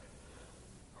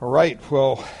All right,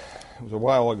 well, it was a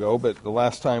while ago, but the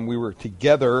last time we were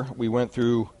together, we went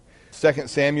through 2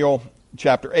 Samuel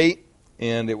chapter 8,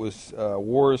 and it was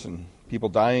wars and people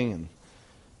dying and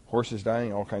horses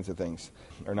dying, all kinds of things.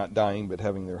 Or not dying, but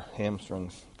having their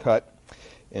hamstrings cut.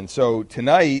 And so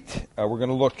tonight, we're going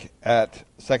to look at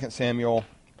 2 Samuel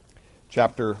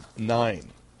chapter 9.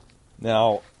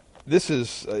 Now, this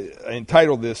is, I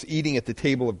entitled this, Eating at the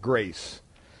Table of Grace.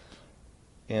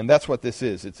 And that's what this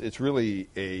is. It's really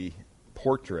a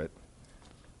portrait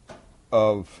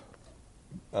of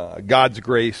God's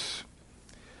grace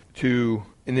to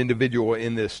an individual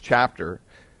in this chapter,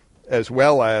 as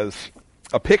well as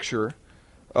a picture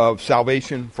of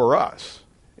salvation for us.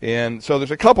 And so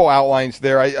there's a couple outlines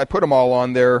there. I put them all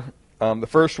on there. The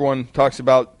first one talks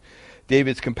about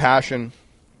David's compassion.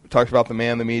 It talks about the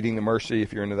man, the meeting, the mercy,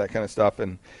 if you're into that kind of stuff,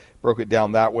 and broke it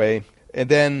down that way. And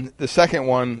then the second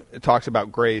one talks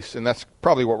about grace, and that's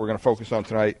probably what we're going to focus on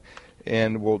tonight.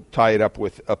 And we'll tie it up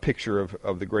with a picture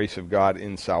of the grace of God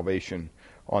in salvation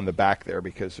on the back there,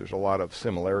 because there's a lot of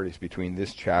similarities between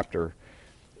this chapter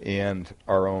and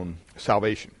our own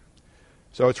salvation.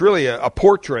 So it's really a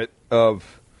portrait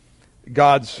of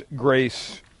God's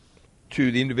grace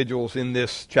to the individuals in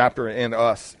this chapter and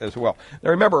us as well.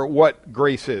 Now remember what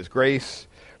grace is. Grace,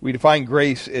 we define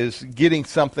grace as getting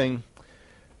something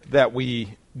that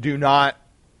we do not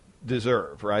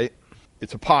deserve, right?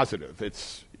 It's a positive.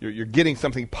 You're getting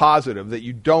something positive that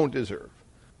you don't deserve.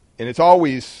 And it's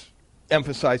always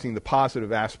emphasizing the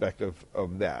positive aspect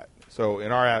of that. So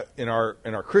in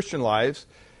our Christian lives,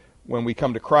 when we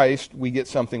come to Christ, we get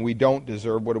something we don't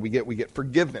deserve. What do we get? We get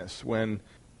forgiveness, when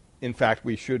in fact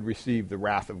we should receive the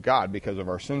wrath of God because of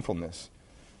our sinfulness.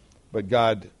 But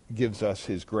God gives us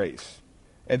his grace.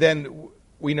 And then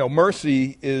we know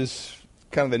mercy is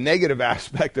kind of the negative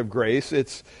aspect of grace.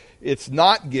 It's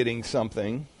not getting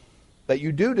something that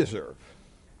you do deserve.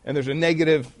 And there's a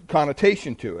negative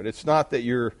connotation to it. It's not that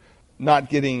you're not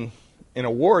getting an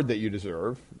award that you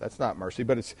deserve. That's not mercy,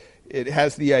 but it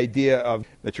has the idea of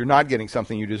that you're not getting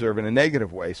something you deserve in a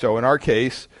negative way. So in our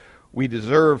case, we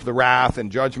deserve the wrath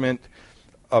and judgment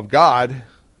of God,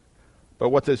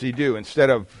 but what does he do? Instead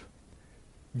of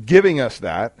giving us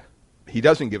that, he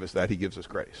doesn't give us that, he gives us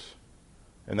grace.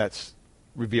 And that's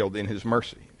revealed in his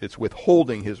mercy. It's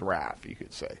withholding his wrath, you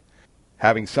could say.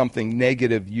 Having something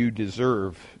negative you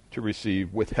deserve to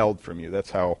receive withheld from you.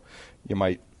 That's how you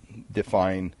might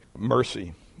define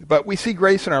mercy. But we see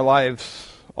grace in our lives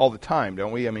all the time,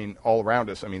 don't we? I mean, all around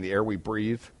us. I mean, the air we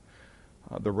breathe,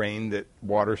 the rain that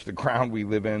waters the ground we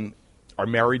live in, our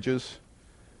marriages.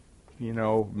 You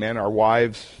know, men, our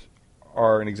wives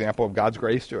are an example of God's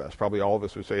grace to us. Probably all of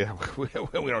us would say, we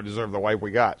don't deserve the wife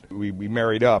we got. We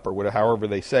married up, or whatever, however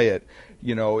they say it.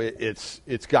 You know, it's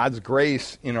God's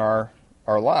grace in our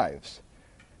lives.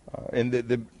 And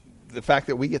the fact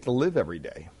that we get to live every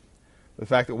day. The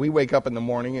fact that we wake up in the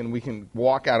morning and we can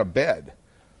walk out of bed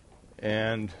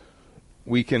and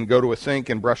we can go to a sink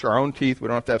and brush our own teeth. We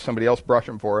don't have to have somebody else brush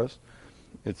them for us.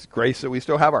 It's grace that we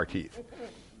still have our teeth.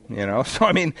 You know, so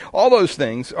I mean, all those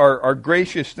things are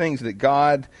gracious things that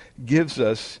God gives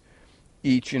us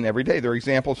each and every day. They're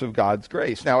examples of God's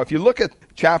grace. Now, if you look at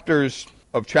chapters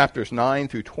 9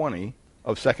 through 20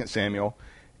 of 2 Samuel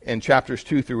and chapters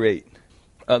 2 through 8,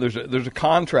 there's a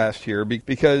contrast here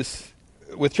because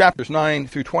with chapters 9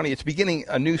 through 20, it's beginning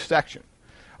a new section.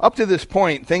 Up to this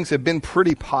point, things have been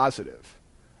pretty positive.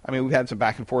 I mean, we've had some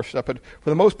back and forth stuff, but for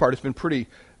the most part, it's been pretty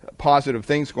positive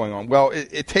things going on. Well,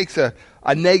 it takes a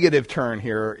negative turn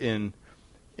here in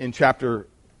chapter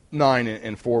 9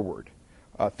 and forward.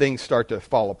 Things start to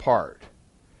fall apart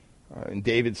in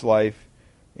David's life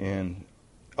and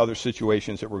other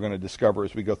situations that we're going to discover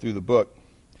as we go through the book.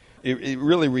 It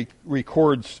really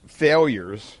records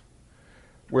failures,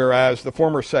 whereas the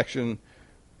former section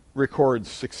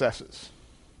records successes.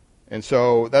 And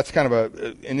so that's kind of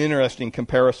an interesting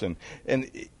comparison. And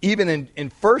even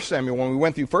in 1 Samuel, when we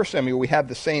went through 1 Samuel, we had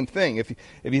the same thing. If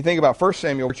you think about 1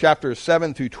 Samuel, chapters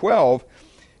 7 through 12,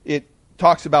 it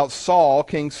talks about Saul,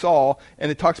 King Saul, and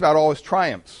it talks about all his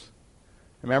triumphs.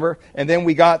 Remember? And then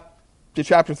we got to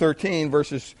chapter 13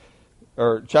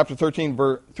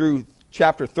 through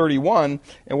chapter 31,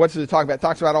 and what does it talk about? It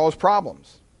talks about all his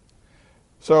problems.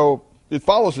 So it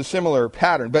follows a similar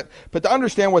pattern. But to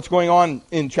understand what's going on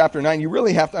in chapter 9, you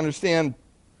really have to understand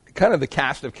kind of the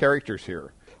cast of characters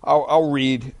here. I'll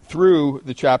read through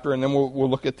the chapter, and then we'll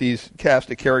look at these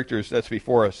cast of characters that's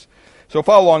before us. So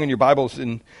follow along in your Bibles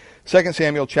in 2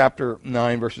 Samuel chapter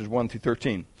 9, verses 1 through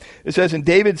 13. It says, "And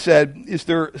David said, 'Is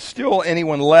there still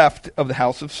anyone left of the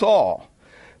house of Saul,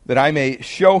 that I may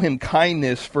show him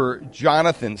kindness for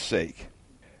Jonathan's sake?'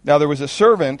 Now there was a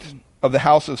servant of the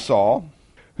house of Saul,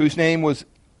 whose name was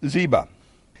Ziba,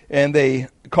 and they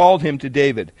called him to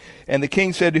David. And the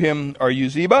king said to him, "Are you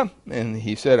Ziba?" And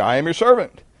he said, "I am your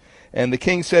servant." And the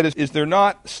king said, "Is there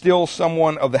not still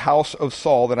someone of the house of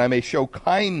Saul, that I may show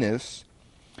kindness,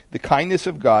 the kindness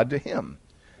of God to him?"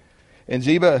 And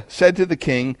Ziba said to the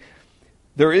king,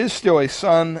 "There is still a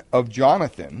son of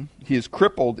Jonathan. He is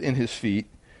crippled in his feet."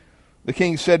 The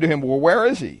king said to him, "Well, where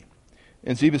is he?"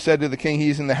 And Ziba said to the king, "He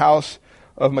is in the house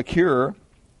of Machir,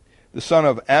 the son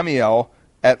of Amiel,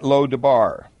 at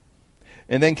Lo-debar."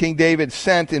 And then King David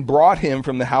sent and brought him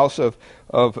from the house of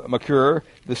Machir,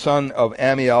 the son of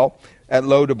Amiel, at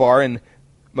Lo-debar. And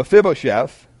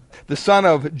Mephibosheth, the son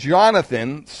of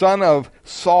Jonathan, son of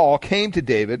Saul, came to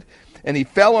David, and he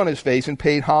fell on his face and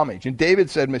paid homage. And David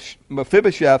said,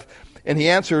 "Mephibosheth," and he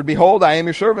answered, "Behold, I am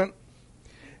your servant."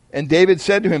 And David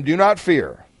said to him, "Do not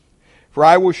fear, for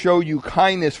I will show you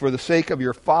kindness for the sake of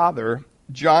your father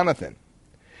Jonathan,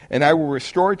 and I will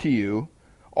restore to you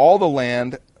all the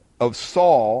land of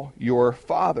Saul your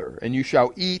father, and you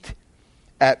shall eat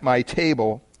at my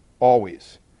table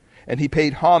always." And he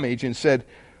paid homage and said,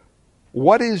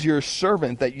 "What is your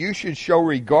servant that you should show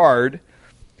regard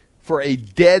for a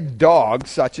dead dog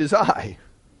such as I?"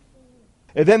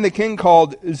 And then the king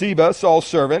called Ziba, Saul's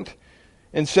servant,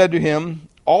 and said to him,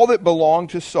 "All that belonged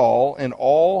to Saul and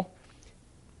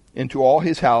to all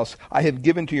his house I have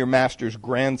given to your master's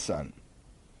grandson.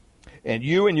 And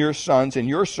you and your sons and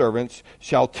your servants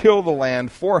shall till the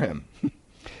land for him,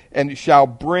 and shall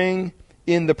bring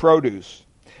in the produce,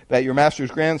 that your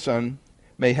master's grandson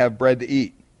may have bread to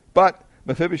eat. But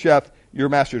Mephibosheth, your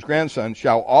master's grandson,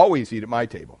 shall always eat at my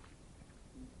table."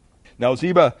 Now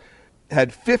Ziba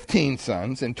had 15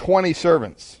 sons and 20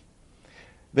 servants.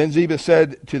 Then Ziba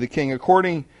said to the king,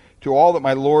 "According to all that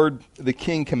my lord the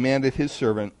king commanded his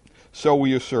servant, so will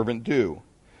your servant do."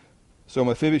 So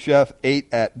Mephibosheth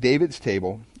ate at David's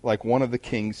table like one of the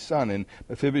king's son. And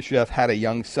Mephibosheth had a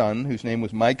young son whose name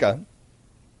was Micah.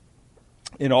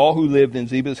 And all who lived in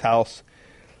Ziba's house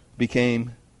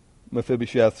became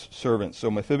Mephibosheth's servants.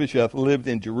 So Mephibosheth lived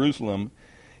in Jerusalem,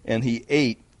 and he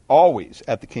ate always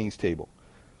at the king's table.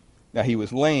 Now he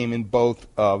was lame in both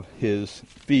of his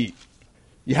feet.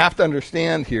 You have to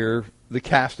understand here the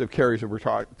cast of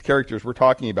characters we're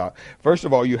talking about. First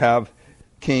of all, you have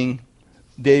King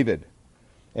David.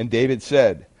 And David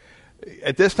said,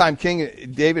 at this time, King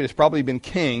David has probably been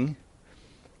king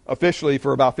officially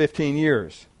for about 15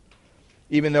 years.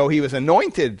 Even though he was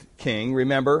anointed king,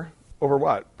 remember, over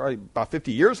what? Probably about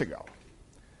 50 years ago.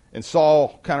 And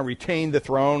Saul kind of retained the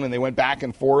throne, and they went back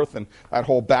and forth, and that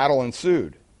whole battle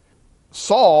ensued.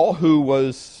 Saul, who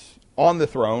was on the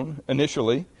throne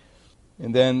initially,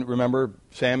 and then, remember,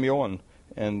 Samuel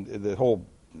and the whole,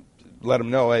 let him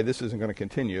know, hey, this isn't going to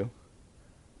continue.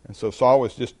 And so Saul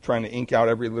was just trying to ink out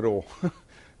every little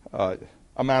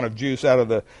amount of juice out of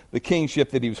the kingship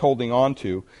that he was holding on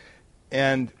to.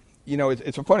 And, you know,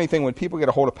 it's a funny thing. When people get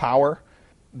a hold of power,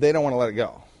 they don't want to let it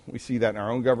go. We see that in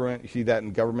our own government. You see that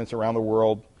in governments around the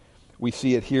world. We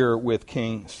see it here with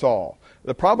King Saul.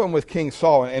 The problem with King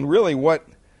Saul, and really what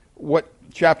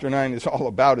chapter 9 is all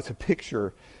about, is a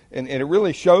picture, and it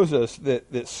really shows us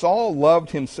that Saul loved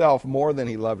himself more than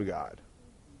he loved God.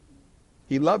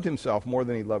 He loved himself more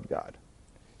than he loved God.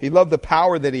 He loved the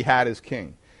power that he had as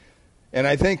king. And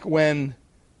I think when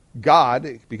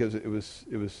God, because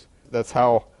that's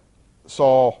how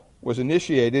Saul was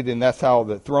initiated, and that's how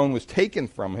the throne was taken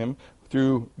from him,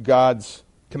 through God's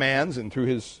commands and through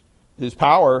his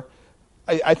power,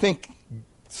 I think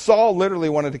Saul literally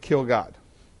wanted to kill God.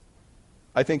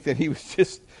 I think that he was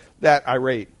just that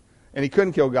irate. And he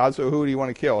couldn't kill God, so who did he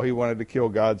want to kill? He wanted to kill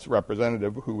God's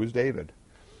representative, who was David.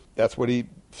 That's what he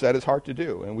set his heart to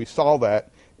do. And we saw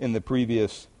that in the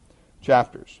previous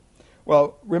chapters.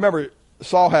 Well, remember,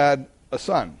 Saul had a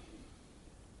son.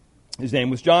 His name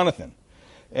was Jonathan.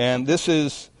 And this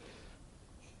is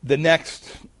the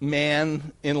next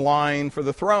man in line for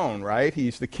the throne, right?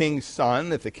 He's the king's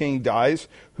son. If the king dies,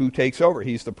 who takes over?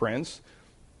 He's the prince.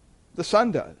 The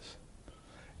son does.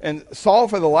 And Saul,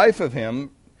 for the life of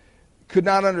him, could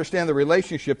not understand the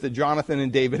relationship that Jonathan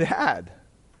and David had.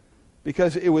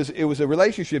 Because it was a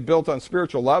relationship built on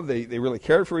spiritual love. They really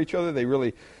cared for each other. They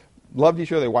really loved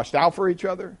each other. They watched out for each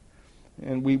other.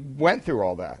 And we went through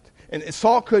all that. And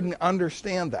Saul couldn't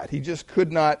understand that. He just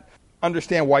could not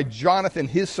understand why Jonathan,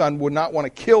 his son, would not want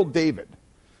to kill David.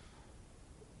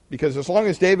 Because as long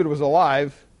as David was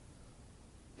alive,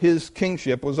 his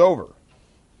kingship was over.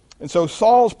 And so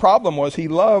Saul's problem was he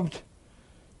loved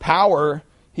power.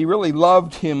 He really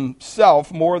loved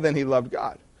himself more than he loved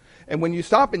God. And when you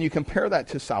stop and you compare that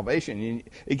to salvation,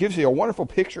 it gives you a wonderful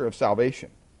picture of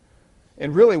salvation.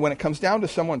 And really, when it comes down to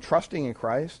someone trusting in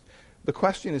Christ, the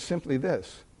question is simply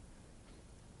this.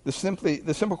 The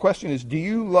simple question is, do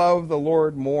you love the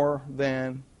Lord more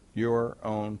than your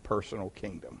own personal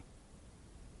kingdom?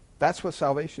 That's what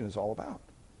salvation is all about.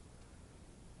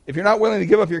 If you're not willing to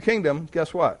give up your kingdom,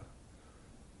 guess what?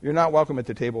 You're not welcome at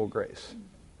the table of grace.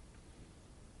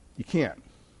 You can't.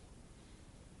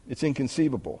 It's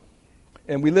inconceivable.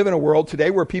 And we live in a world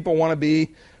today where people want to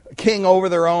be king over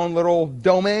their own little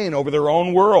domain, over their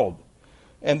own world.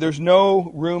 And there's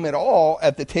no room at all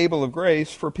at the table of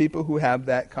grace for people who have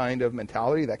that kind of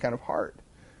mentality, that kind of heart.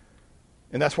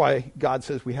 And that's why God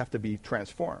says we have to be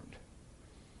transformed.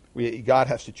 God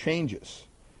has to change us.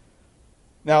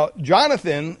 Now,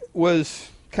 Jonathan was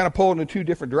kind of pulled in two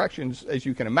different directions, as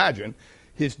you can imagine.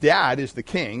 His dad is the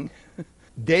king.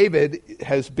 David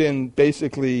has been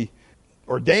basically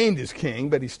ordained as king,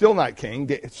 but he's still not king.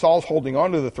 Saul's holding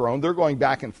on to the throne. They're going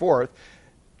back and forth.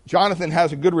 Jonathan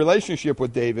has a good relationship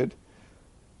with David,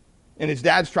 and his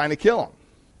dad's trying to kill him.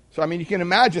 So, I mean, you can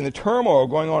imagine the turmoil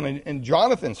going on in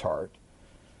Jonathan's heart.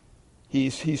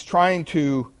 He's trying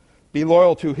to be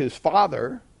loyal to his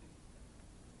father,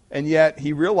 and yet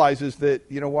he realizes that,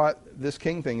 you know what, this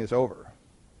king thing is over.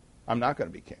 I'm not going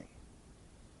to be king.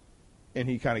 And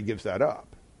he kind of gives that up.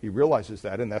 He realizes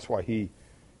that, and that's why he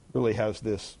really has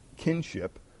this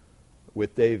kinship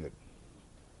with David.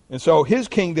 And so his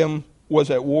kingdom was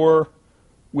at war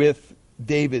with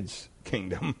David's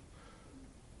kingdom.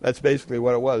 That's basically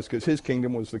what it was, because his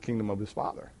kingdom was the kingdom of his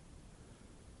father.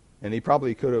 And he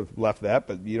probably could have left that,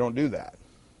 but you don't do that.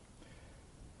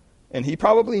 And he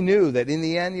probably knew that in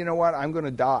the end, you know what, I'm going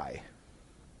to die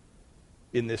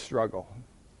in this struggle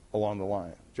along the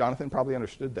line. Jonathan probably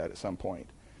understood that at some point,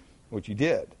 which he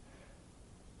did.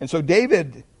 And so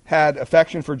David had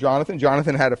affection for Jonathan.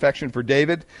 Jonathan had affection for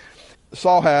David.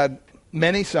 Saul had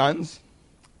many sons,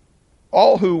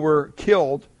 all who were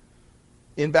killed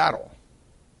in battle.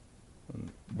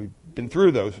 We've been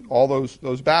through all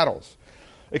those battles,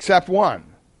 except one.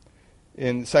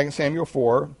 In 2 Samuel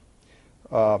 4,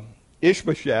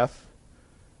 Ishbosheth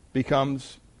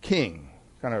becomes king,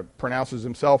 kind of pronounces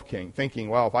himself king, thinking,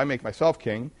 well, if I make myself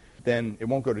king, then it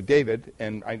won't go to David,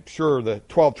 and I'm sure the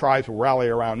 12 tribes will rally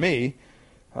around me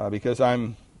because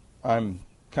I'm kind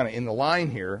of in the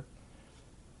line here.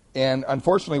 And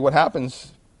unfortunately, what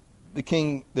happens, the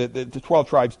 12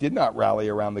 tribes did not rally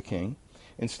around the king.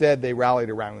 Instead, they rallied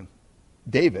around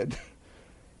David.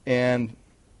 And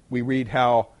we read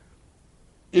how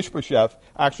Ishbosheth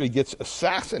actually gets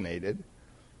assassinated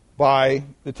by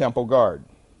the temple guard.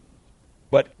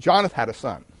 But Jonathan had a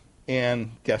son.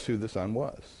 And guess who the son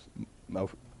was?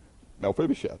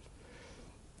 Mephibosheth.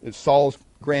 It's Saul's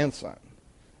grandson.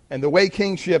 And the way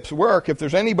kingships work, if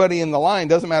there's anybody in the line,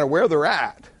 doesn't matter where they're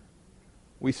at.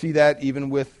 We see that even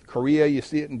with Korea. You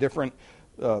see it in different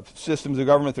systems of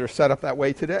government that are set up that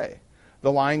way today.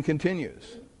 The line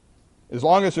continues. As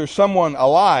long as there's someone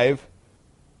alive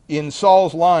in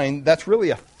Saul's line, that's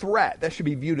really a threat. That should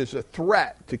be viewed as a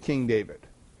threat to King David.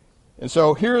 And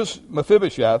so here's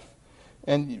Mephibosheth,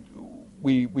 and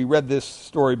we read this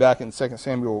story back in 2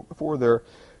 Samuel 4 there.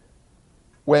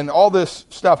 When all this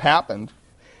stuff happened,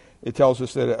 it tells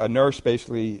us that a nurse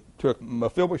basically took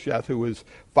Mephibosheth, who was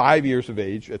 5 years of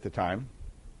age at the time.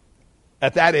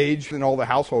 At that age, and all the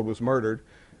household was murdered.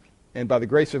 And by the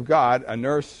grace of God, a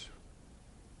nurse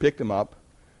picked him up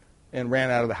and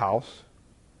ran out of the house.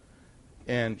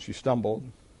 And she stumbled.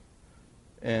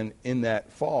 And in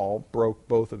that fall, broke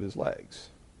both of his legs.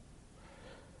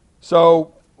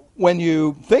 So when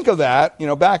you think of that,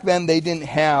 back then they didn't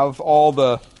have all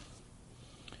the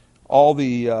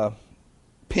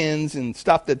pins and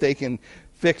stuff that they can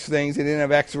fix things. They didn't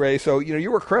have x-rays. So,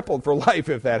 you were crippled for life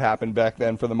if that happened back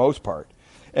then for the most part.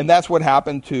 And that's what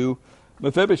happened to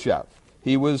Mephibosheth.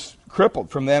 He was crippled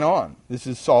from then on. This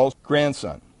is Saul's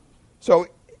grandson. So,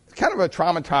 kind of a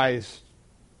traumatized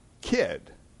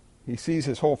kid. He sees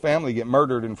his whole family get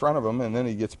murdered in front of him, and then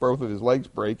he gets both of his legs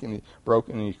broken,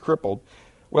 and he's crippled.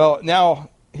 Well, now,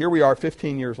 here we are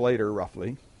 15 years later,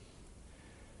 roughly.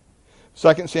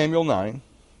 2 Samuel 9,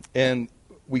 and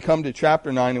we come to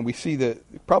chapter 9, and we see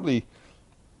that probably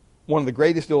one of the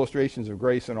greatest illustrations of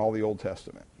grace in all the Old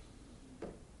Testament.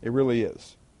 It really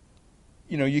is.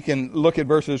 You can look at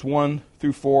verses 1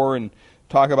 through 4 and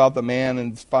talk about the man,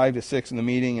 and 5 to 6 in the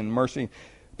meeting and mercy.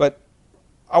 But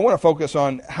I want to focus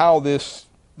on how this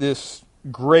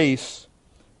grace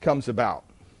comes about.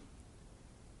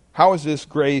 How is this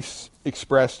grace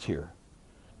expressed here?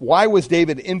 Why was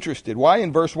David interested? Why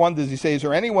in verse 1 does he say, is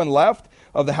there anyone left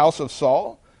of the house of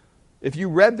Saul? If you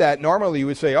read that, normally you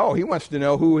would say, oh, he wants to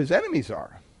know who his enemies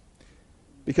are.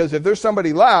 Because if there's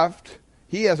somebody left,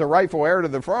 he has a rightful heir to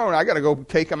the throne, I got to go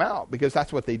take him out, because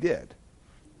that's what they did.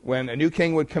 When a new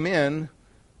king would come in,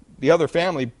 the other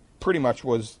family pretty much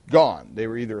was gone. They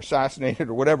were either assassinated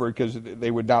or whatever, because they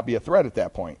would not be a threat at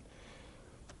that point.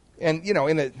 And, you know,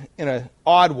 in an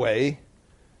odd way,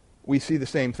 we see the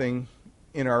same thing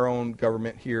in our own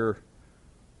government here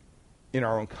in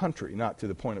our own country, not to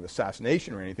the point of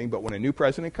assassination or anything, but when a new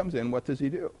president comes in, what does he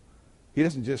do? He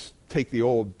doesn't just take the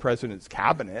old president's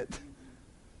cabinet,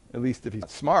 at least if he's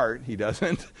smart, he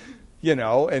doesn't, you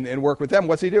know, and work with them.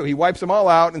 What's he do? He wipes them all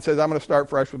out and says, I'm going to start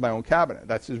fresh with my own cabinet.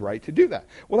 That's his right to do that.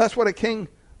 Well, that's what a king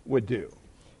would do.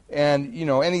 And, you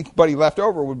know, anybody left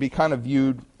over would be kind of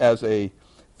viewed as a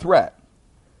threat.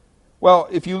 Well,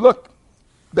 if you look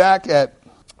back at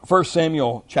 1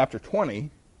 Samuel chapter 20,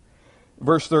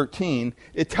 verse 13,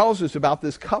 it tells us about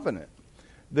this covenant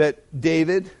that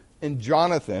David and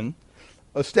Jonathan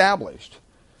established.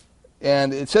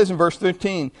 And it says in verse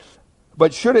 13,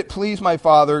 but should it please my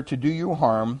father to do you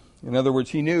harm, in other words,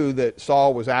 he knew that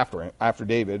Saul was after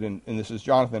David, and this is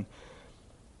Jonathan,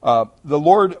 the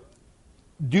Lord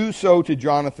do so to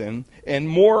Jonathan, and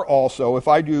more also, if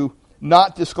I do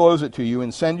not disclose it to you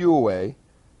and send you away,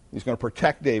 he's going to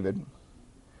protect David,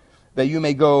 that you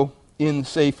may go in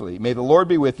safely. May the Lord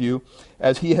be with you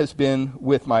as he has been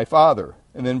with my father.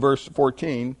 And then verse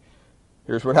 14,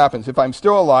 here's what happens. If I'm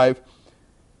still alive,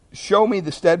 show me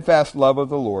the steadfast love of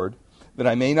the Lord, that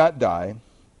I may not die.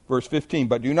 Verse 15,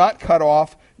 but do not cut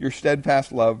off your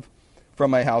steadfast love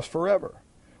from my house forever,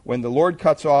 when the Lord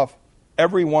cuts off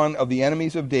every one of the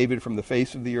enemies of David from the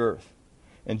face of the earth.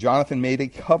 And Jonathan made a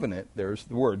covenant, there's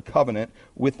the word, covenant,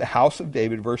 with the house of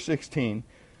David, verse 16,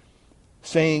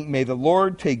 saying, may the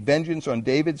Lord take vengeance on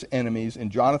David's enemies,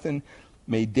 and Jonathan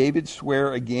made David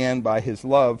swear again by his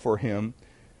love for him,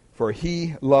 for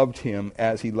he loved him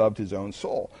as he loved his own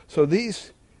soul. So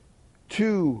these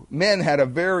two men had a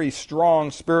very strong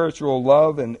spiritual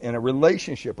love and a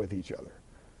relationship with each other.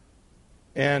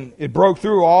 And it broke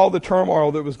through all the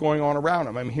turmoil that was going on around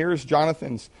him. I mean, here's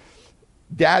Jonathan's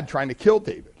dad trying to kill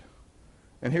David.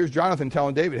 And here's Jonathan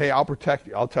telling David, hey, I'll protect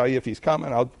you. I'll tell you if he's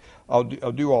coming. I'll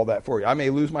do all that for you. I may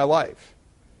lose my life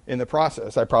in the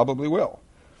process. I probably will.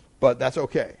 But that's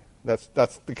okay. That's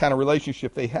the kind of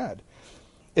relationship they had.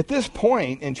 At this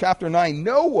point in chapter 9,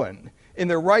 no one in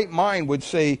their right mind would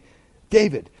say,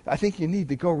 David, I think you need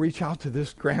to go reach out to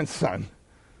this grandson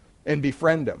and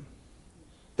befriend him.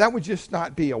 That would just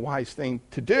not be a wise thing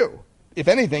to do. If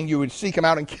anything, you would seek him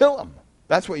out and kill him.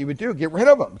 That's what you would do. Get rid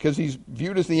of him because he's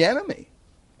viewed as the enemy.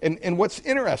 And what's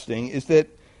interesting is that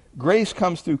grace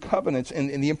comes through covenants.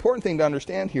 And the important thing to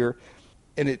understand here,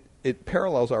 and it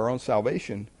parallels our own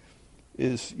salvation,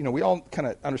 is, you know, we all kind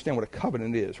of understand what a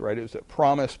covenant is, right? It was a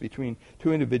promise between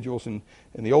two individuals. And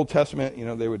in the Old Testament, you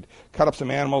know, they would cut up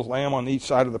some animals, lay them on each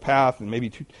side of the path, and maybe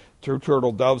two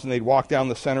turtle doves, and they'd walk down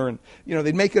the center. And, you know,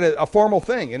 they'd make it a formal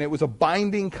thing. And it was a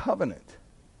binding covenant.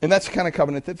 And that's the kind of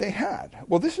covenant that they had.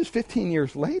 Well, this is 15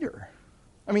 years later.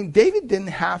 I mean, David didn't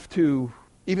have to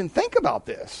even think about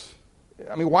this.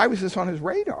 I mean, why was this on his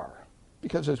radar?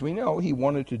 Because, as we know, he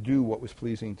wanted to do what was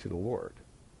pleasing to the Lord.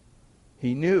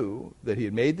 He knew that he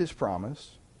had made this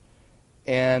promise,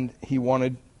 and he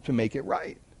wanted to make it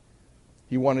right.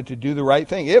 He wanted to do the right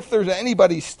thing. If there's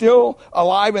anybody still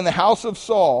alive in the house of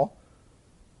Saul,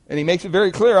 and he makes it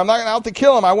very clear, I'm not going out to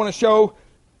kill him. I want to show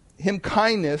him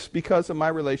kindness because of my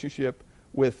relationship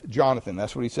with Jonathan.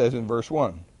 That's what he says in verse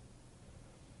 1.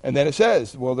 And then it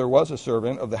says, well, there was a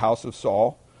servant of the house of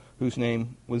Saul whose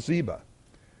name was Ziba.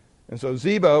 And so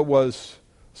Ziba was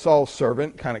Saul's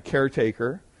servant, kind of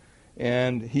caretaker,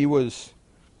 and he was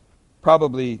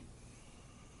probably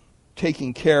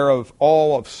taking care of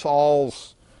all of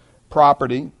Saul's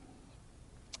property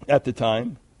at the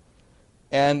time.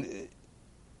 And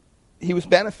he was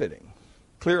benefiting,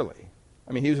 clearly.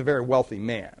 I mean, he was a very wealthy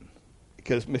man.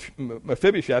 Because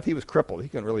Mephibosheth, he was crippled. He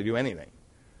couldn't really do anything.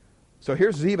 So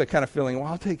here's Ziba kind of feeling,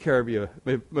 well, I'll take care of you,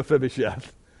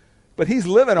 Mephibosheth. But he's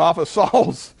living off of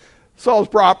Saul's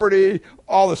property,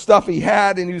 all the stuff he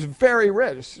had, and he was very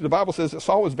rich. The Bible says that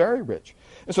Saul was very rich.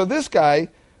 And so this guy,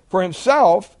 for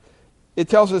himself, it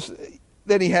tells us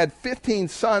that he had 15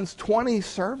 sons, 20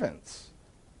 servants.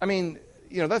 I mean,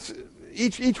 you know, that's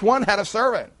each one had a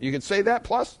servant. You could say that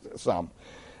plus some.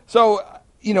 So,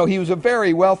 you know, he was a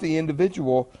very wealthy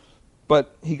individual,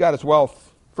 but he got his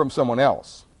wealth from someone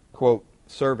else, quote,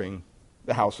 serving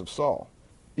the house of Saul.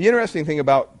 The interesting thing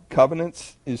about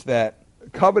covenants is that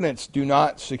covenants do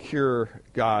not secure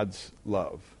God's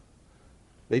love.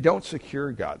 They don't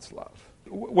secure God's love.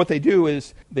 what they do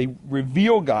is they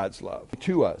reveal God's love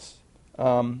to us.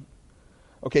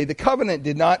 The covenant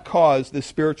did not cause this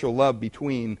spiritual love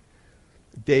between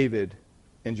David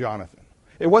and Jonathan.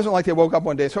 It wasn't like they woke up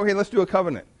one day and said, okay, let's do a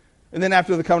covenant. And then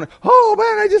after the covenant, oh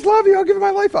man, I just love you, I'll give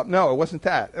my life up. No, it wasn't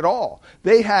that at all.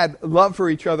 They had love for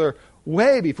each other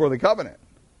way before the covenant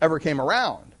ever came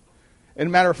around. And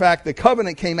a matter of fact, the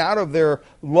covenant came out of their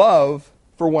love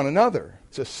for one another.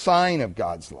 It's a sign of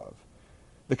God's love.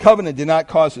 The covenant did not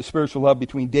cause the spiritual love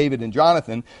between David and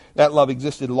Jonathan. That love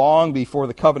existed long before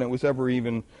the covenant was ever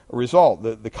even a result.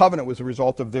 The covenant was a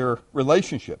result of their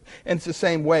relationship. And it's the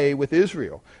same way with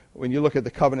Israel. When you look at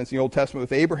the covenants in the Old Testament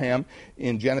with Abraham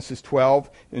in Genesis 12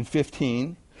 and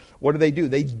 15, what do?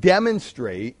 They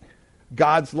demonstrate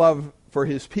God's love for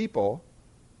his people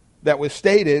that was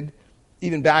stated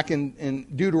even back in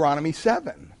Deuteronomy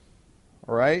 7.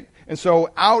 All right? And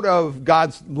so out of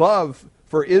God's love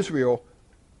for Israel,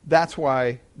 that's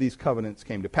why these covenants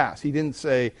came to pass. He didn't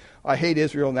say, I hate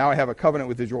Israel, now I have a covenant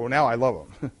with Israel, now I love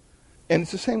them. And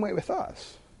it's the same way with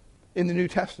us. In the New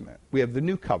Testament, we have the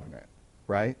new covenant,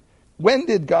 right? When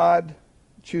did God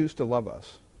choose to love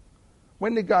us?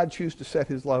 When did God choose to set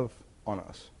his love on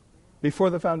us? Before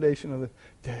the foundation of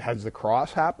has the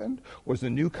cross happened? Was the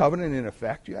new covenant in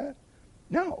effect yet?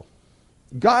 No.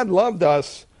 God loved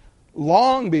us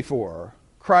long before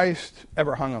Christ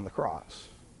ever hung on the cross.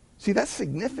 See, that's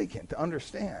significant to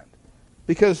understand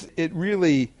because it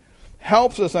really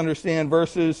helps us understand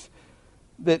verses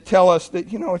that tell us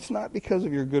that, it's not because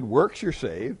of your good works you're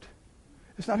saved.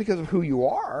 It's not because of who you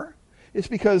are. It's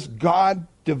because God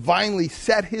divinely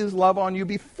set his love on you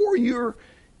before you're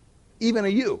even a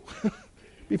you,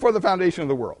 before the foundation of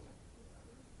the world.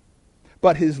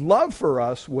 But his love for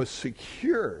us was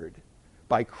secured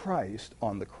by Christ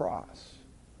on the cross.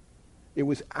 It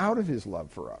was out of his love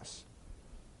for us.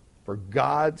 For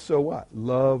God so what?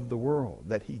 Loved the world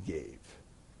that he gave.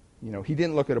 He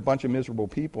didn't look at a bunch of miserable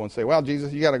people and say, well,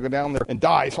 Jesus, you got to go down there and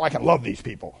die so I can love these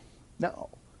people. No.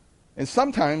 And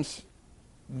sometimes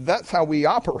that's how we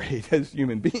operate as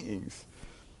human beings.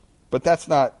 But that's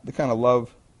not the kind of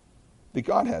love that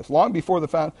God has. Long before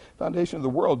the foundation of the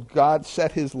world, God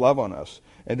set his love on us.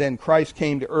 And then Christ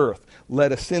came to earth,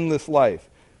 led a sinless life,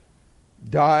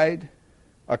 died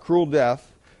a cruel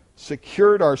death,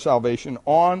 secured our salvation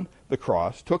on the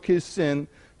cross, took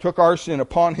our sin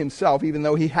upon himself, even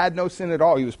though he had no sin at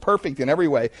all. He was perfect in every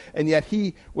way, and yet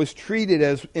he was treated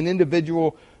as an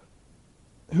individual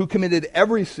who committed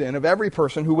every sin of every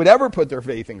person who would ever put their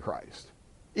faith in Christ,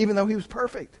 even though he was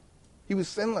perfect. He was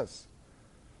sinless.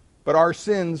 But our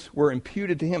sins were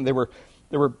imputed to him. They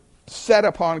were set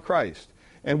upon Christ.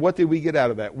 And what did we get out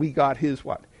of that? We got his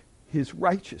what? His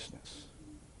righteousness,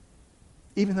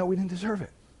 even though we didn't deserve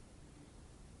it.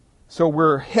 So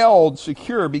we're held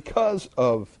secure because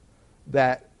of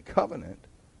that covenant.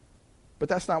 But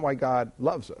that's not why God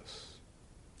loves us.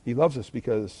 He loves us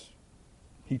because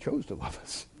he chose to love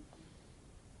us.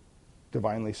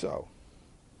 Divinely so.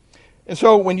 And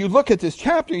so when you look at this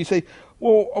chapter, you say,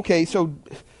 well, okay, so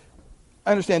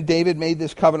I understand David made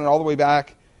this covenant all the way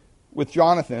back with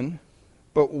Jonathan,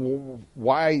 but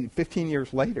why 15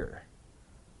 years later?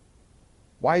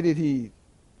 Why didn't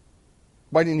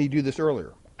he do this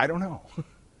earlier? I don't know.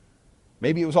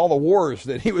 Maybe it was all the wars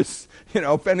that he was,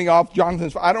 fending off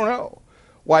Jonathan's. I don't know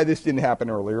why this didn't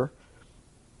happen earlier.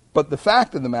 But the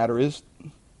fact of the matter is,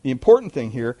 the important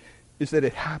thing here is that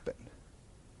it happened.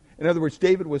 In other words,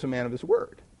 David was a man of his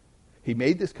word. He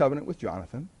made this covenant with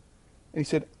Jonathan, and he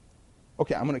said,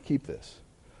 okay, I'm going to keep this.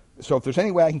 So if there's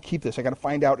any way I can keep this, I got to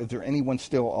find out if there's anyone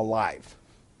still alive.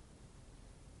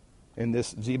 And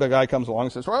this Ziba guy comes along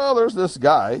and says, well, there's this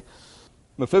guy,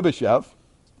 Mephibosheth,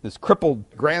 this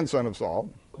crippled grandson of Saul,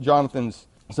 Jonathan's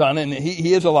son, and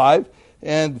he is alive,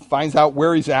 and finds out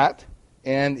where he's at,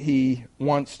 and he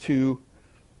wants to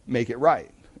make it right.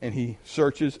 And he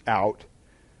searches out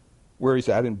where he's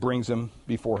at and brings him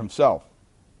before himself.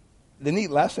 The neat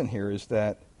lesson here is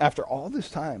that after all this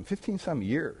time, 15-some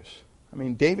years,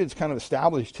 David's kind of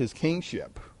established his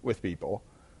kingship with people.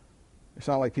 It's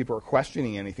not like people are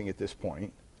questioning anything at this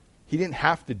point. He didn't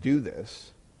have to do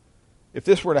this. If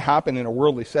this were to happen in a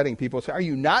worldly setting, people would say, are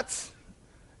you nuts?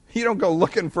 You don't go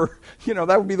looking for,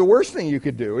 that would be the worst thing you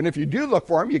could do. And if you do look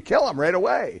for him, you kill him right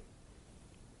away.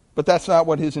 But that's not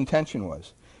what his intention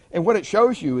was. And what it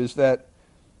shows you is that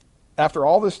after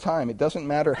all this time, it doesn't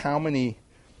matter how many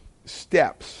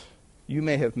steps you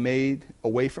may have made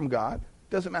away from God. It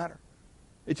doesn't matter.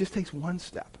 It just takes one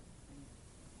step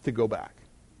to go back.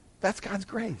 That's God's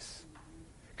grace.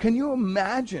 Can you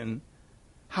imagine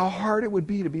how hard it would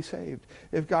be to be saved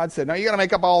if God said, now you got to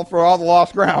make up for all the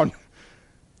lost ground.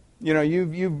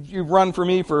 You've run for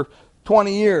me for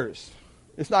 20 years.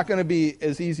 It's not going to be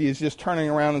as easy as just turning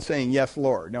around and saying, yes,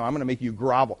 Lord. No, I'm going to make you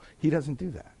grovel. He doesn't do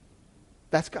that.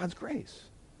 That's God's grace.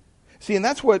 See, and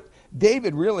that's what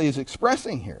David really is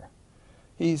expressing here.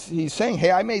 He's saying,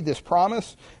 hey, I made this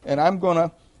promise, and I'm going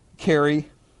to carry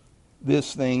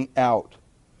this thing out.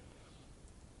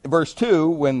 Verse 2,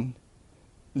 when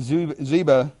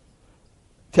Ziba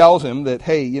tells him that,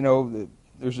 hey,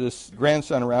 there's this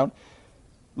grandson around,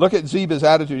 look at Ziba's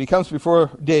attitude. He comes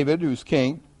before David, who's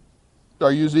king.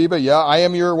 Are you Ziba? Yeah, I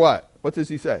am your what? What does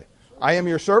he say? I am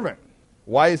your servant.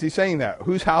 Why is he saying that?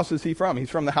 Whose house is he from? He's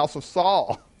from the house of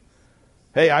Saul.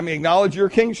 Hey, I acknowledge your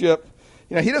kingship.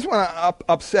 He doesn't want to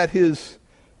upset this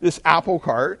apple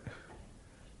cart.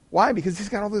 Why? Because he's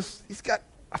got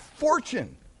a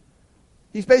fortune.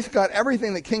 He's basically got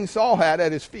everything that King Saul had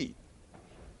at his feet.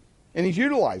 And he's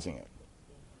utilizing it.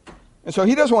 And so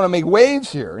he doesn't want to make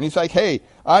waves here. And he's like, hey,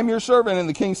 I'm your servant. And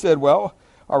the king said, well,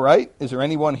 all right, is there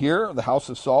anyone here, the house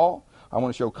of Saul? I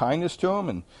want to show kindness to him.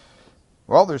 And,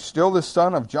 well, there's still this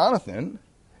son of Jonathan.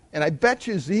 And I bet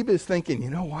you Ziba's thinking, you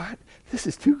know what? This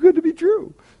is too good to be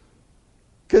true.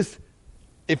 Because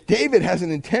if David has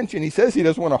an intention, he says he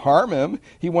doesn't want to harm him.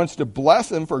 He wants to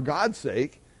bless him for God's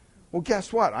sake. Well,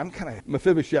 guess what? I'm kind of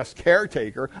Mephibosheth's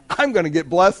caretaker. I'm going to get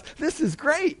blessed. This is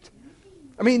great.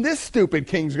 This stupid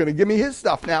king's going to give me his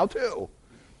stuff now, too.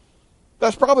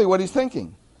 That's probably what he's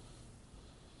thinking.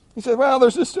 He said, well,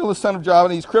 there's still the son of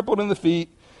Jonathan. He's crippled in the feet.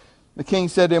 The king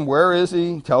said to him, where is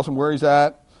he? He tells him where he's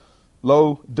at.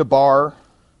 Lo Debar.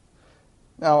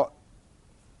 Now,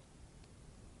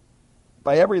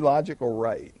 by every logical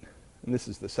right, and this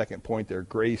is the second point there,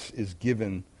 grace is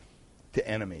given to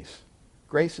enemies.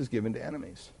 Grace is given to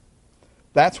enemies.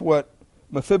 That's what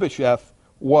Mephibosheth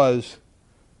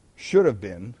should have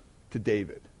been to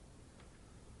David.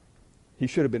 He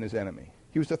should have been his enemy.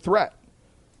 He was a threat.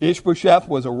 Ishbosheth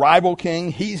was a rival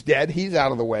king. He's dead. He's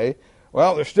out of the way.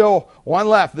 Well, there's still one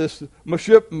left, this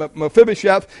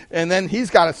Mephibosheth, and then he's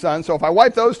got a son. So if I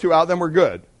wipe those two out, then we're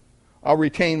good. I'll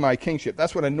retain my kingship.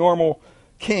 That's what a normal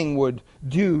king would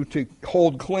do to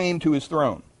hold claim to his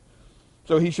throne.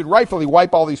 So he should rightfully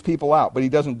wipe all these people out, but he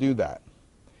doesn't do that.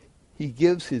 He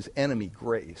gives his enemy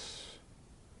grace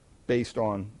based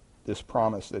on this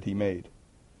promise that he made.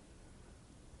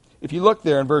 If you look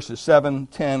there in verses 7,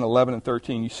 10, 11, and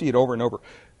 13, you see it over and over.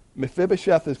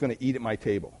 Mephibosheth is going to eat at my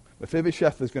table.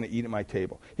 Mephibosheth is going to eat at my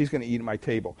table. He's going to eat at my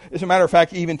table. As a matter of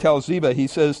fact, he even tells Ziba, he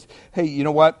says, hey, you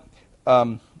know what?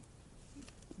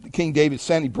 King David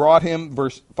sent, he brought him,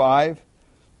 verse 5,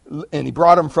 and he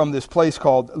brought him from this place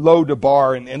called Lo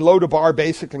Debar. And Lo Debar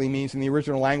basically means, in the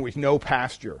original language, no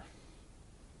pasture.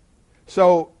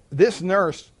 So this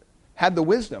nurse had the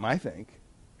wisdom, I think,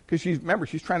 because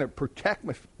she's trying to protect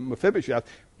Mephibosheth.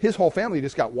 His whole family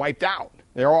just got wiped out.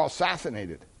 They're all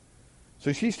assassinated.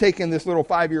 So she's taking this little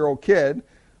 5-year-old kid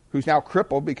who's now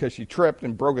crippled because she tripped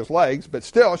and broke his legs, but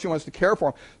still she wants to care for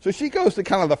him. So she goes to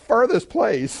kind of the furthest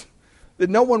place that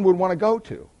no one would want to go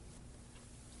to.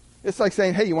 It's like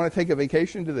saying, hey, you want to take a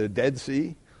vacation to the Dead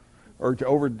Sea? Or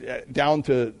down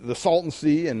to the Salton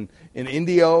Sea in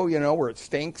Indio, where it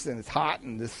stinks and it's hot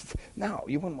and this. No,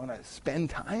 you wouldn't want to spend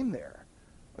time there.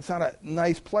 It's not a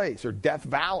nice place. Or Death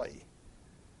Valley.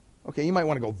 Okay, you might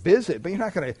want to go visit, but you're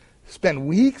not going to spend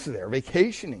weeks there,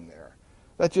 vacationing there.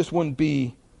 That just wouldn't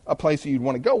be a place that you'd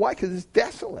want to go. Why? Because it's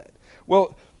desolate.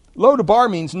 Well, Lo Debar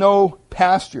means no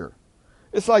pasture.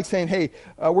 It's like saying, hey,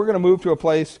 we're going to move to a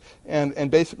place,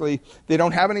 and basically they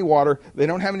don't have any water, they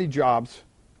don't have any jobs,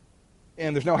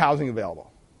 and there's no housing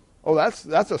available. Oh,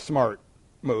 that's a smart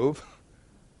move,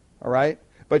 all right?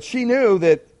 But she knew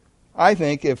that, I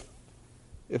think, if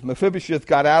Mephibosheth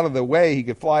got out of the way, he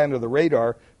could fly under the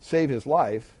radar, save his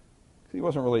life. He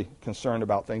wasn't really concerned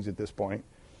about things at this point.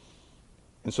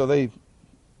 And so they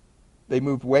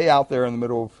moved way out there in the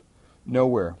middle of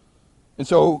nowhere. And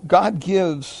so God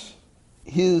gives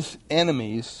his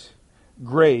enemies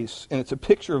grace, and it's a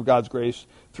picture of God's grace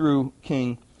through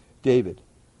King David.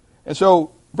 And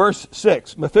so, verse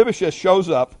 6, Mephibosheth shows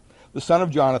up, the son of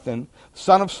Jonathan,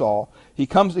 son of Saul. He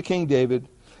comes to King David,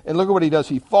 and look at what he does.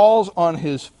 He falls on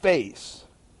his face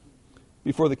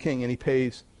before the king, and he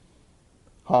pays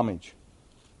homage.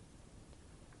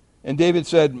 And David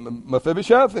said,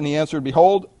 Mephibosheth, and he answered,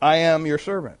 behold, I am your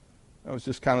servant. That was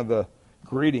just kind of the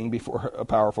greeting before a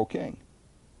powerful king.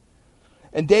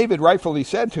 And David rightfully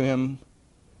said to him,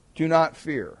 do not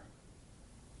fear.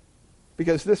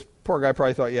 Because this poor guy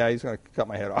probably thought, yeah, he's going to cut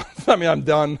my head off. I'm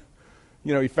done.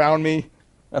 He found me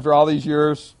after all these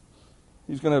years.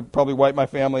 He's going to probably wipe my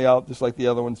family out just like the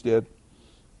other ones did.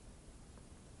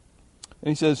 And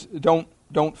he says,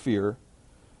 don't fear.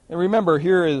 And remember,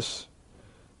 here is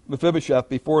Mephibosheth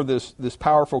before this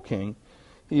powerful king.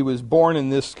 He was born in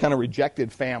this kind of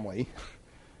rejected family.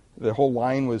 The whole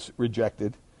line was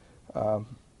rejected.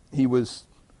 He was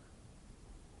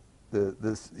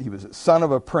a son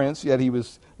of a prince, yet he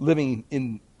was living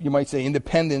in, you might say,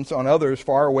 independence on others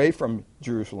far away from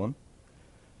Jerusalem.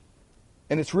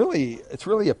 And it's really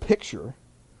a picture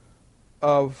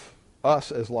of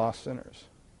us as lost sinners.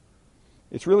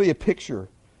 It's really a picture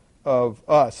of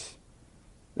us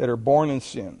that are born in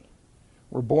sin.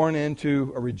 We're born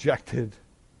into a rejected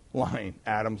line,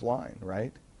 Adam's line,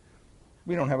 right?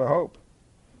 We don't have a hope.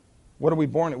 What are we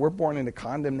born in? We're born into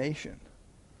condemnation.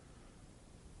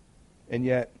 And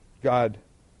yet, God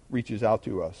reaches out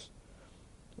to us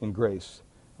in grace.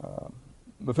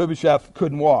 Mephibosheth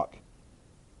couldn't walk.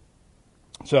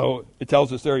 So it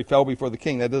tells us there he fell before the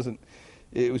king.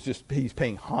 It was just, he's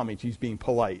paying homage. He's being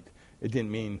polite. It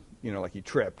didn't mean, like he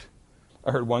tripped. I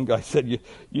heard one guy said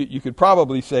you could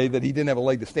probably say that he didn't have a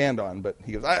leg to stand on, but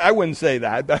he goes, I wouldn't say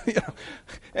that. But,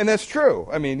 and that's true.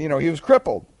 I mean, he was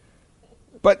crippled.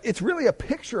 But it's really a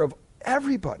picture of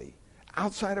everybody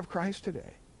outside of Christ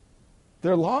today.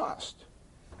 They're lost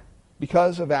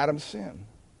because of Adam's sin.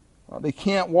 They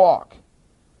can't walk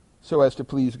so as to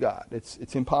please God.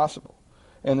 It's impossible.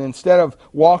 And instead of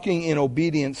walking in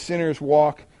obedience, sinners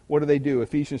walk, what do?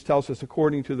 Ephesians tells us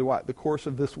according to the course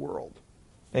of this world.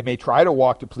 They may try to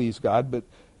walk to please God, but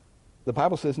the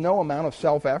Bible says no amount of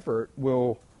self-effort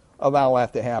will allow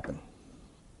that to happen.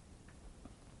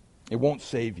 It won't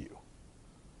save you.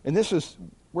 And this is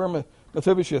where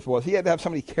Mephibosheth was. He had to have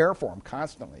somebody care for him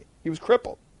constantly. He was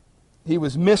crippled. He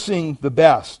was missing the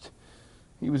best.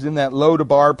 He was in that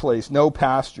low-to-bar place, no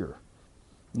pasture,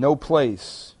 no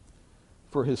place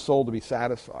for his soul to be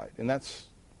satisfied. And that's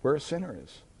where a sinner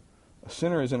is. A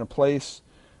sinner is in a place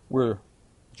where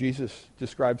Jesus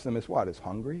describes them as what? As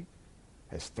hungry,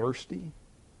 as thirsty.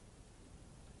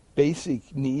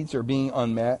 Basic needs are being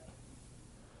unmet.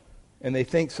 And they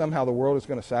think somehow the world is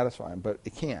going to satisfy them, but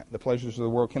it can't. The pleasures of the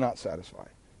world cannot satisfy.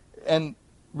 And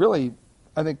really,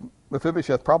 I think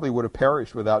Mephibosheth probably would have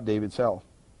perished without David's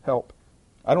help.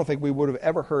 I don't think we would have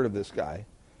ever heard of this guy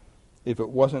if it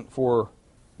wasn't for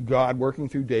God working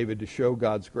through David to show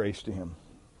God's grace to him.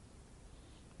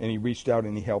 And he reached out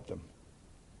and he helped him.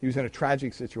 He was in a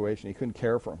tragic situation. He couldn't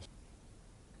care for him.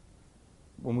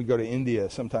 When we go to India,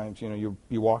 sometimes, you'll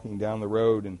be walking down the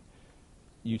road and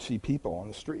you'd see people on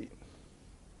the street.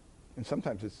 And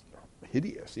sometimes it's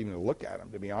hideous even to look at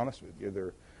them, to be honest with you.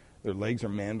 Their legs are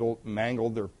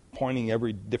mangled. They're pointing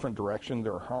every different direction.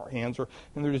 Their hands are,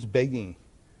 and they're just begging.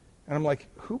 And I'm like,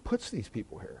 who puts these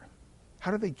people here?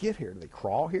 How do they get here? Do they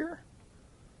crawl here?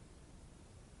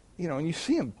 And you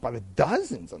see them by the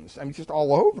dozens on this. Just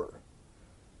all over.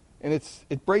 And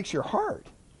it breaks your heart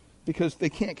because they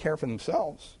can't care for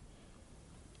themselves.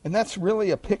 And that's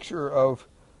really a picture of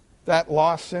that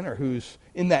lost sinner who's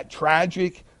in that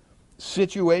tragic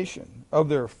situation of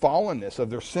their fallenness, of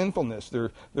their sinfulness.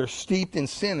 They're steeped in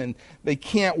sin and they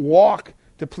can't walk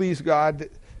to please God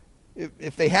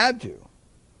if they had to.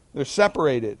 They're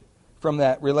separated from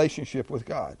that relationship with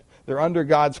God. They're under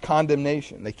God's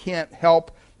condemnation. They can't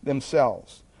help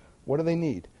themselves. What do they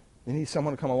need? They need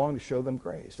someone to come along to show them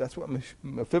grace. That's what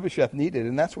Mephibosheth needed,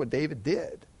 and that's what David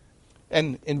did.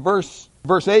 And in verse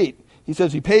 8, he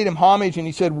says he paid him homage, and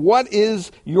he said, "What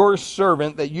is your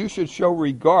servant that you should show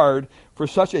regard for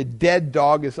such a dead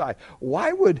dog as I?"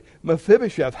 Why would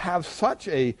Mephibosheth have such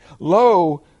a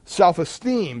low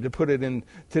self-esteem, to put it in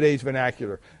today's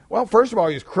vernacular? Well, first of all,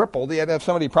 he was crippled. He had to have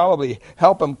somebody probably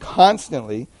help him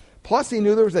constantly. Plus, he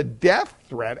knew there was a death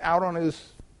threat out on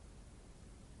his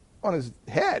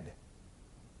head.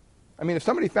 If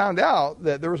somebody found out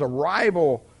that there was a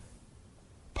rival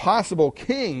possible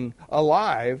king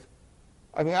alive,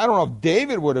 I don't know if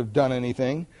David would have done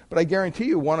anything, but I guarantee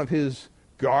you one of his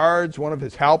guards, one of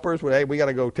his helpers would, hey, we got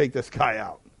to go take this guy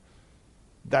out.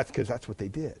 That's because that's what they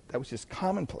did. That was just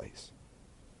commonplace.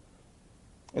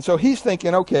 And so he's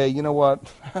thinking, okay, you know what?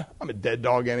 I'm a dead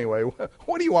dog anyway.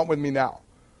 What do you want with me now?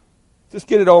 Just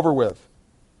get it over with.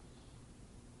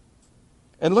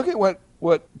 And look at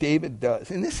what David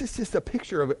does. And this is just a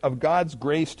picture of God's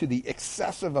grace to the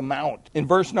excessive amount. In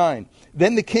verse 9,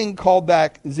 then the king called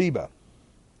back Ziba,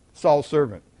 Saul's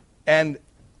servant. And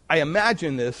I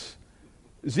imagine this,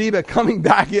 Ziba coming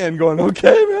back in going,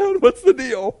 okay, man, what's the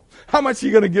deal? How much are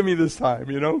you going to give me this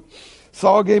time,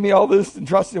 Saul gave me all this and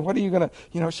trusted. What are you going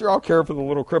to, sure, I'll care for the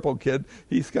little crippled kid.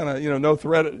 He's going to, no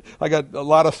threat. I got a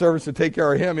lot of servants to take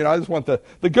care of him. I just want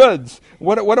the goods.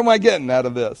 What am I getting out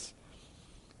of this?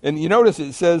 And you notice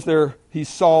it says there, he's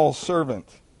Saul's servant.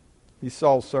 He's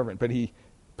Saul's servant, but he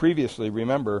previously,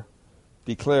 remember,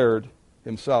 declared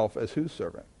himself as whose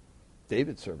servant?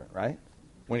 David's servant, right?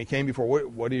 When he came before,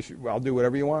 what do you? I'll do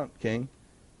whatever you want, king.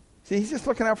 See, he's just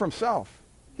looking out for himself.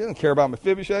 He doesn't care about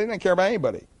Mephibosheth. He doesn't care about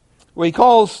anybody. Well, he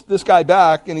calls this guy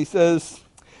back and he says,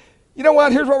 you know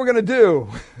what? Here's what we're going to do,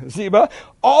 Ziba.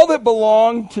 All that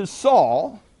belonged to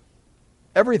Saul,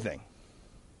 everything,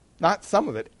 not some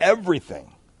of it,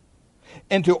 everything,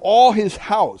 and to all his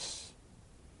house.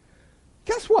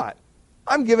 Guess what?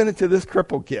 I'm giving it to this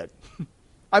crippled kid.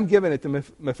 I'm giving it to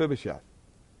Mephibosheth.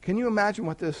 Can you imagine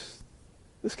what this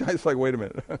guy's like, wait a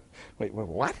minute. Wait,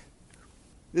 what?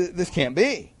 This can't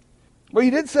be. Well,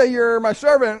 you did say you're my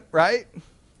servant, right?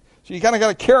 So you kind of got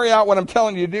to carry out what I'm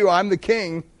telling you to do. I'm the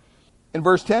king. In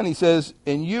verse 10, he says,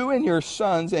 and you and your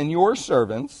sons and your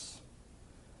servants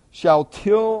shall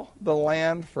till the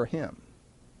land for him.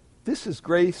 This is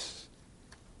grace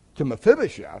to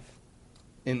Mephibosheth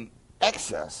in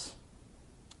excess,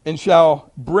 and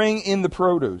shall bring in the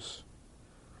produce,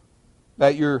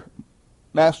 that your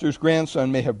master's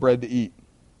grandson may have bread to eat.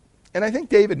 And I think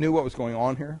David knew what was going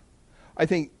on here. I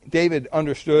think David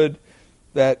understood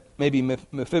that maybe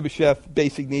Mephibosheth's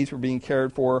basic needs were being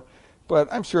cared for,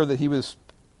 but I'm sure that he was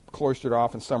cloistered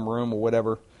off in some room or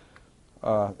whatever.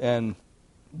 And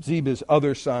Ziba's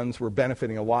other sons were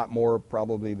benefiting a lot more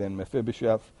probably than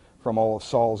Mephibosheth from all of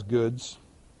Saul's goods.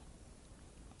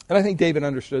 And I think David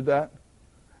understood that.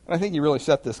 And I think he really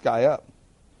set this guy up.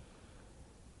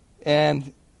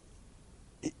 And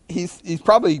he's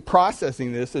probably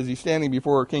processing this as he's standing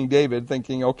before King David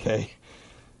thinking, okay,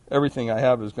 everything I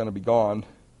have is going to be gone,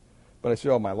 but I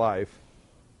still have my life.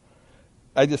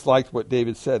 I just liked what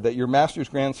David said, that your master's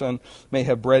grandson may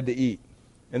have bread to eat.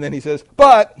 And then he says,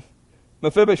 but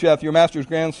Mephibosheth, your master's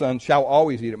grandson, shall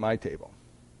always eat at my table.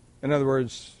 In other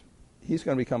words, he's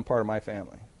going to become part of my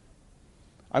family.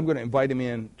 I'm going to invite him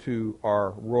in to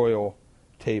our royal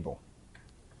table.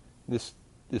 This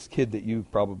kid that you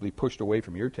probably pushed away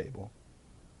from your table,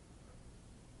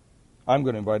 I'm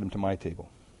going to invite him to my table.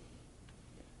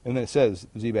 And then it says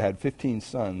Ziba had 15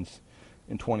 sons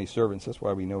and 20 servants. That's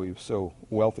why we know he was so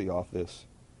wealthy off this.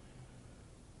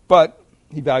 But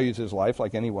he values his life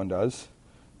like anyone does.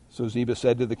 So Ziba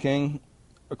said to the king,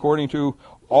 according to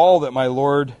all that my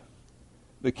lord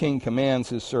the king commands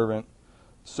his servant,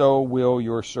 so will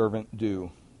your servant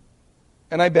do.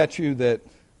 And I bet you that,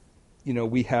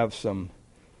 we have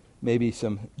maybe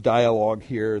some dialogue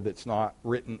here that's not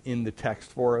written in the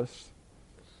text for us.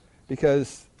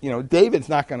 Because, David's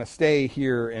not going to stay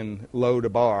here in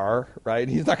Lo-Debar, right?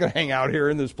 He's not going to hang out here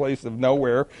in this place of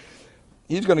nowhere.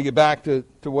 He's going to get back to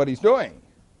what he's doing.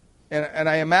 And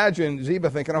I imagine Ziba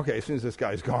thinking, okay, as soon as this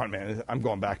guy's gone, man, I'm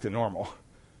going back to normal.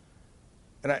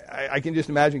 And I can just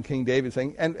imagine King David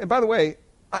saying, and by the way,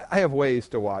 I have ways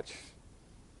to watch.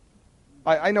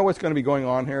 I know what's going to be going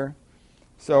on here.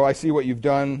 So I see what you've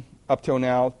done up till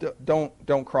now.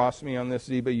 Don't cross me on this,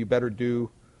 Ziba. You better do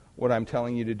what I'm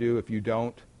telling you to do. If you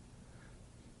don't,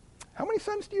 how many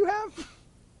sons do you have?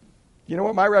 You know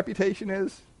what my reputation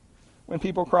is when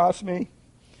people cross me?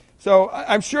 So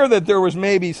I'm sure that there was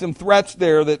maybe some threats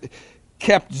there that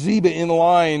kept Ziba in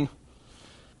line.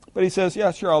 But he says,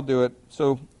 yeah, sure, I'll do it.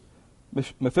 So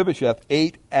Mephibosheth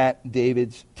ate at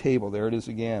David's table. There it is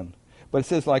again. But it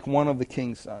says like one of the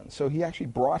king's sons. So he actually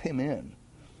brought him in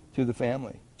to the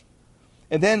family.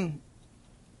 And then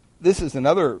this is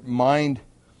another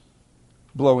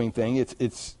mind-blowing thing.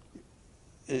 It's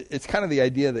kind of the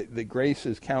idea that grace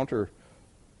is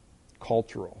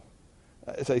counter-cultural.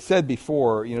 As I said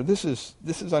before, this is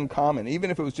uncommon.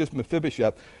 Even if it was just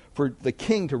Mephibosheth, for the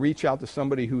king to reach out to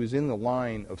somebody who is in the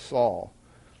line of Saul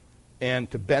and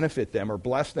to benefit them or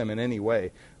bless them in any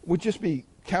way would just be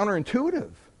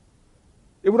counterintuitive.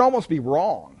 It would almost be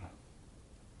wrong.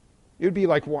 It would be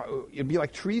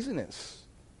like treasonous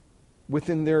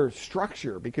within their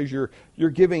structure, because you're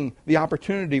giving the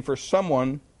opportunity for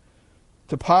someone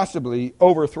to possibly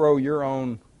overthrow your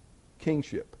own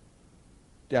kingship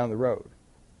down the road.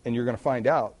 And you're going to find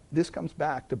out this comes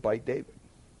back to bite David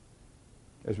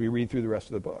as we read through the rest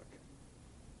of the book.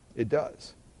 It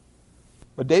does.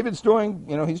 But David's doing,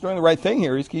 he's doing the right thing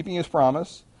here. He's keeping his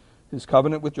promise, his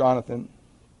covenant with Jonathan.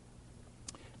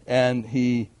 And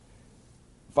he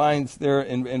finds there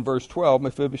in verse 12,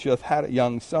 Mephibosheth had a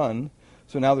young son.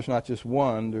 So now there's not just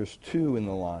one, there's two in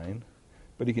the line.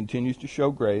 But he continues to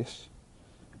show grace,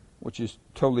 which is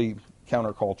totally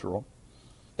countercultural.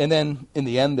 And then in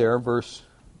the end there, verse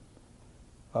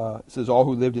it says, all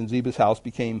who lived in Ziba's house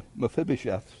became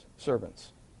Mephibosheth's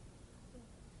servants.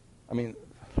 I mean,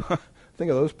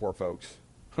 think of those poor folks.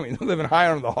 I mean, they're living high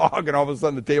on the hog, and all of a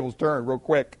sudden the tables turn real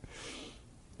quick.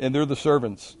 And they're the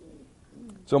servants.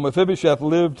 So Mephibosheth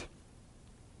lived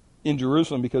in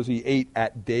Jerusalem because he ate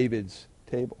at David's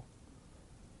table.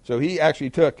 So he actually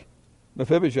took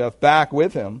Mephibosheth back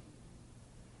with him.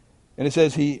 And it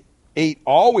says he ate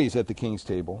always at the king's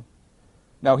table.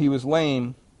 Now he was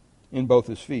lame in both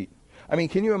his feet. I mean,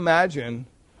 can you imagine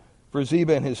for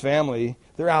Ziba and his family,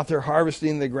 they're out there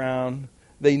harvesting the ground.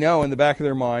 They know in the back of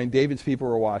their mind, David's people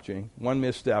are watching. One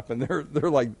misstep, and they're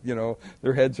like,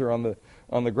 their heads are on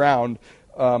the ground.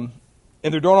 And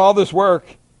they're doing all this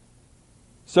work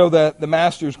so that the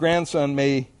master's grandson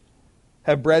may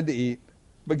have bread to eat.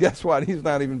 But guess what? He's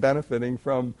not even benefiting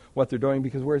from what they're doing,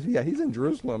 because where's he at? He's in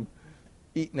Jerusalem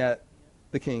eating at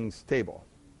the king's table.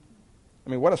 I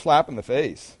mean, what a slap in the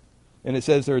face. And it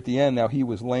says there at the end, now he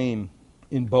was lame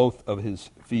in both of his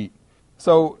feet.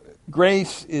 So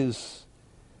grace is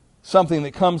something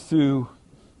that comes through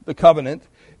the covenant.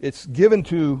 It's given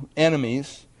to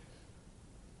enemies.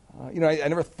 I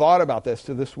never thought about this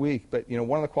to this week, but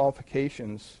one of the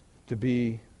qualifications to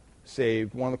be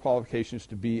saved, one of the qualifications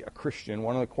to be a Christian,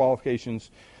 one of the qualifications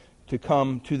to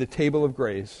come to the table of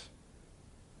grace,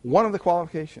 one of the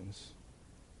qualifications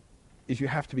is you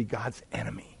have to be God's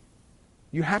enemy.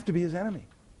 You have to be his enemy.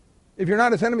 If you're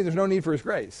not his enemy, there's no need for his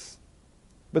grace.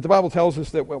 But the Bible tells us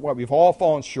that we've all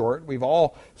fallen short. We've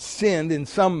all sinned in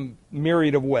some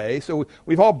myriad of ways. So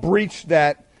we've all breached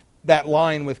that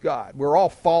line with God. We're all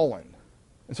fallen.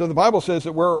 And so the Bible says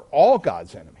that we're all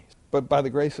God's enemies. But by the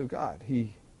grace of God,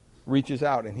 he reaches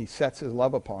out and he sets his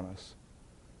love upon us.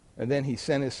 And then he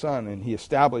sent his son and he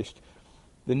established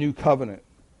the new covenant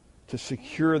to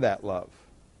secure that love.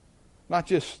 Not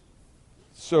just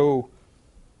so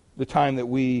the time that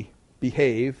we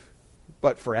behave,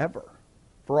 but forever.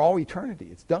 For all eternity.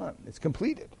 It's done. It's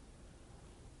completed.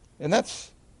 And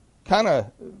that's kind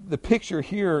of the picture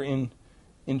here in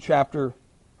chapter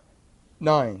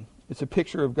 9. It's a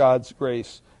picture of God's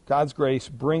grace. God's grace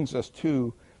brings us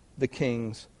to the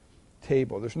king's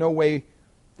table. There's no way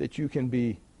that you can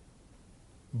be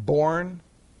born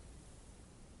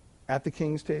at the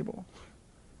king's table.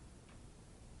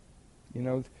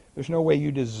 There's no way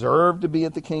you deserve to be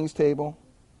at the king's table.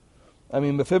 I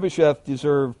mean, Mephibosheth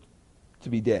deserved to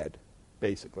be dead,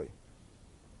 basically.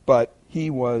 But he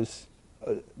was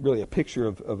really a picture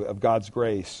of God's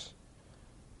grace,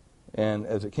 and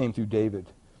as it came through David.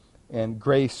 And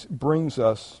grace brings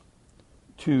us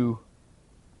to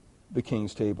the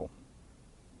king's table.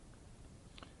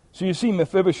 So you see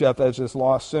Mephibosheth as this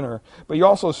lost sinner, but you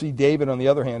also see David, on the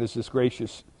other hand, as this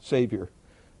gracious Savior.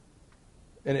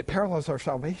 And it parallels our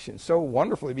salvation so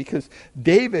wonderfully, because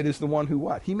David is the one who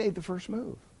what? He made the first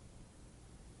move.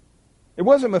 It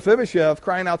wasn't Mephibosheth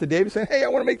crying out to David saying, hey, I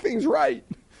want to make things right.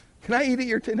 Can I eat at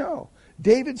your table? No.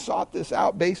 David sought this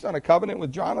out based on a covenant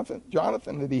with Jonathan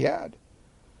that he had.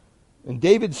 And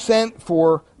David sent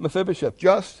for Mephibosheth,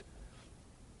 just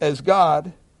as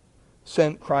God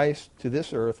sent Christ to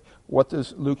this earth. What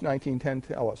does Luke 19:10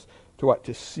 tell us? To what?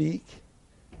 To seek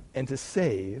and to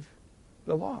save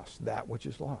the lost, that which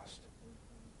is lost.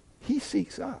 He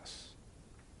seeks us.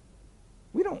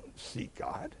 We don't seek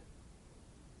God.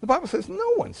 The Bible says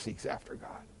no one seeks after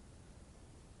God.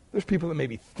 There's people that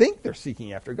maybe think they're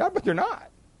seeking after God, but they're not.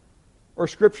 Or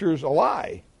Scripture's a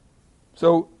lie.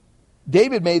 So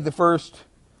David made the first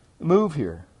move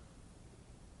here.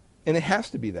 And it has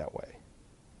to be that way.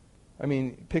 I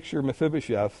mean, picture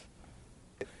Mephibosheth.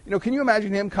 Can you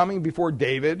imagine him coming before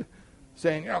David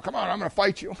saying, come on, I'm going to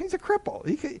fight you? He's a cripple.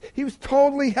 He was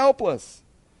totally helpless.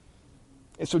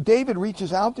 And so David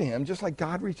reaches out to him just like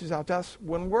God reaches out to us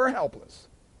when we're helpless.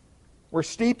 We're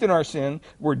steeped in our sin.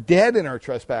 We're dead in our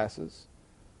trespasses.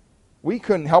 We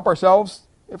couldn't help ourselves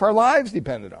if our lives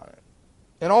depended on it.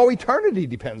 And all eternity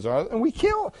depends on it. And we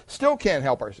still can't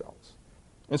help ourselves.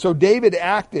 And so David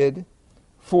acted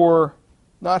for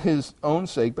not his own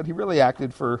sake, but he really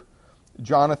acted for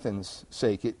Jonathan's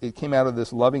sake. It came out of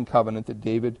this loving covenant that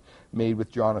David made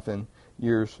with Jonathan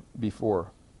years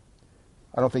before.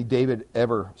 I don't think David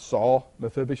ever saw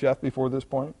Mephibosheth before this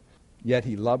point, yet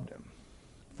he loved him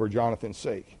for Jonathan's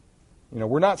sake.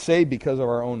 We're not saved because of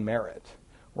our own merit.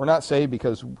 We're not saved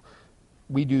because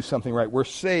we do something right. We're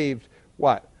saved,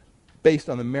 what? Based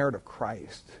on the merit of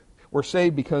Christ. We're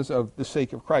saved because of the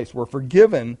sake of Christ. We're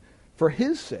forgiven for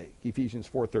his sake, Ephesians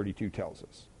 4:32 tells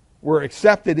us. We're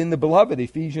accepted in the beloved,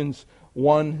 Ephesians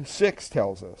 1:6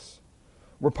 tells us.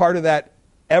 We're part of that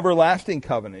everlasting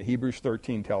covenant, Hebrews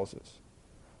 13 tells us.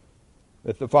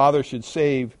 That the Father should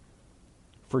save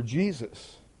for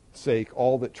Jesus' sake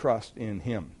all that trust in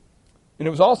him. And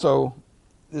it was also,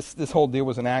 this whole deal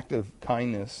was an act of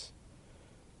kindness.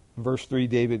 In verse 3,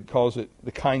 David calls it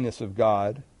the kindness of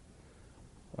God.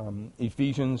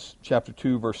 Ephesians chapter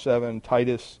 2, verse 7,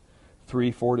 Titus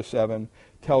 3, 4-7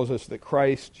 tells us that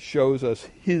Christ shows us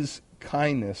his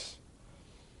kindness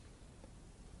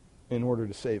in order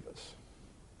to save us.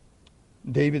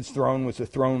 David's throne was a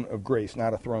throne of grace,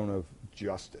 not a throne of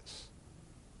justice.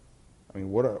 I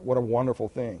mean, what a wonderful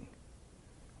thing.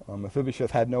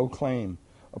 Mephibosheth had no claim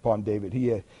upon David.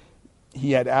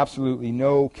 He had absolutely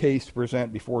no case to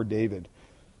present before David.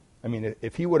 I mean,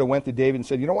 if he would have went to David and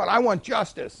said, you know what, I want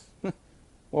justice,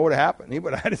 what would have happened? He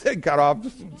would have had his head cut off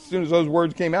as soon as those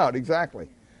words came out. Exactly.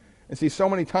 And see, so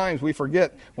many times we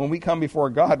forget when we come before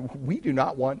God, we do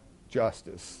not want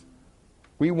justice.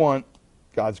 We want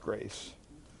God's grace.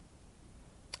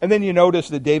 And then you notice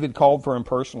that David called for him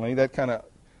personally. That kind of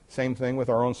same thing with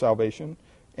our own salvation.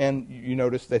 And you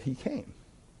notice that he came.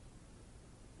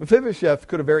 Mephibosheth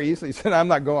could have very easily said, I'm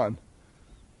not going.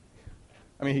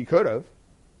 I mean, he could have,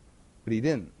 but he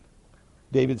didn't.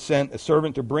 David sent a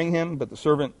servant to bring him, but the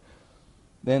servant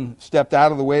then stepped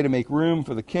out of the way to make room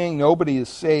for the king. Nobody is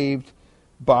saved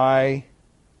by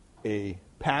a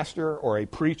pastor or a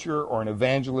preacher or an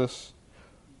evangelist.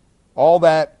 All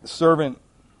that servant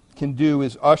can do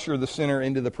is usher the sinner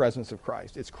into the presence of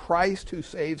Christ. It's Christ who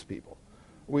saves people.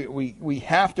 We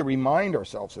have to remind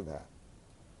ourselves of that.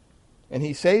 And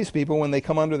he saves people when they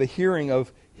come under the hearing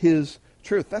of his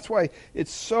truth. That's why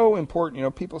it's so important. You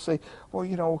know, people say, well,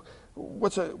 you know,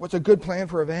 what's a good plan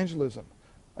for evangelism?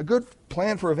 A good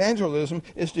plan for evangelism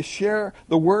is to share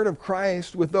the word of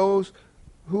Christ with those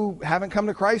who haven't come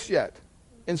to Christ yet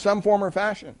in some form or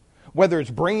fashion. Whether it's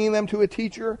bringing them to a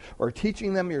teacher or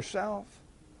teaching them yourself.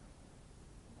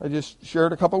 I just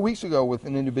shared a couple of weeks ago with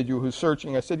an individual who's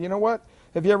searching. I said, you know what?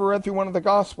 Have you ever read through one of the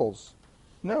Gospels?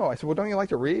 No. I said, well, don't you like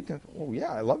to read? Oh,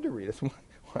 yeah, I love to read. I said,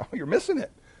 well, you're missing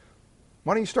it.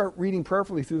 Why don't you start reading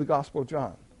prayerfully through the Gospel of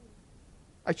John?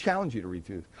 I challenge you to read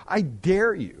through. I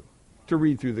dare you to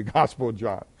read through the Gospel of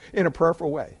John in a prayerful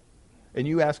way. And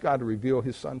you ask God to reveal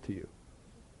his son to you.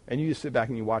 And you just sit back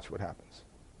and you watch what happens.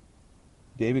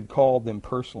 David called them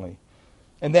personally.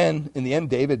 And then, in the end,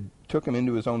 David took him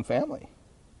into his own family.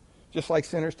 Just like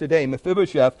sinners today.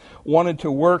 Mephibosheth wanted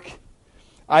to work,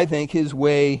 I think, his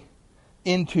way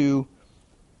into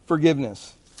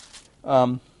forgiveness.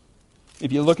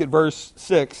 If you look at verse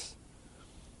 6,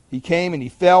 he came and he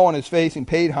fell on his face and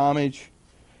paid homage.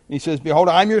 And he says, behold,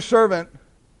 I'm your servant.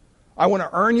 I want to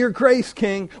earn your grace,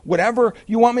 king. Whatever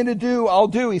you want me to do, I'll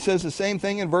do. He says the same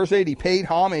thing in verse 8. He paid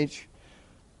homage.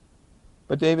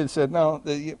 But David said, no,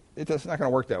 it's not going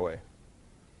to work that way.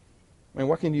 I mean,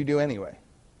 what can you do anyway?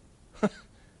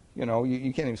 You know,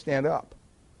 you can't even stand up.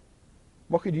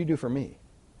 What could you do for me?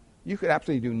 You could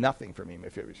absolutely do nothing for me,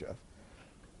 Mephibosheth.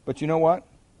 But you know what?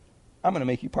 I'm going to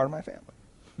make you part of my family.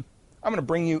 I'm going to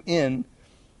bring you in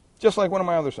just like one of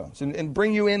my other sons and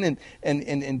bring you in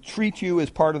and treat you as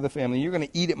part of the family. You're going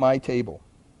to eat at my table.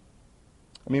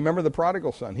 I mean, remember the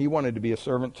prodigal son. He wanted to be a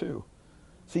servant too.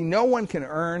 See, no one can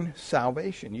earn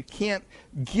salvation. You can't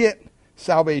get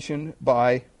salvation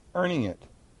by earning it.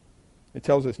 It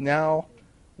tells us now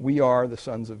we are the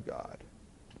sons of God.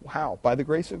 How? By the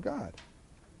grace of God.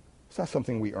 It's not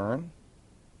something we earn.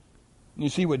 You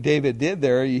see what David did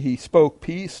there. He spoke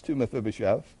peace to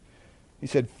Mephibosheth. He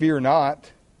said, fear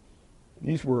not.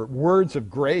 These were words of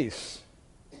grace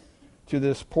to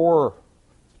this poor,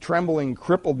 trembling,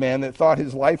 crippled man that thought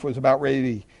his life was about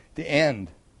ready to end.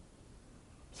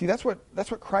 See, that's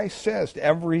what Christ says to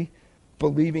every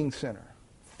believing sinner.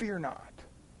 Fear not.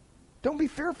 Don't be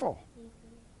fearful.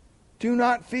 Do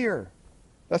not fear.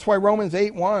 That's why Romans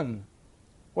 8:1,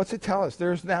 what's it tell us?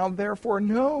 There's now therefore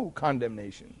no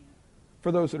condemnation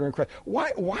for those that are in Christ.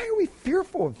 Why are we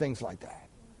fearful of things like that?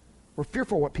 We're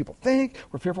fearful of what people think.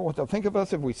 We're fearful of what they'll think of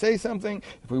us if we say something.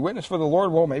 If we witness for the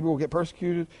Lord, well, maybe we'll get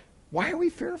persecuted. Why are we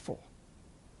fearful?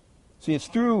 See, it's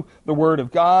through the Word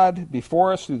of God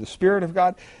before us, through the Spirit of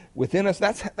God within us.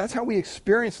 That's how we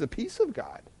experience the peace of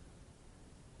God.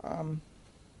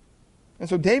 And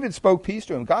so David spoke peace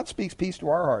to him. God speaks peace to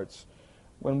our hearts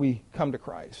when we come to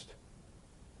Christ.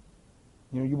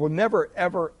 You know, you will never,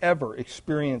 ever, ever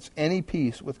experience any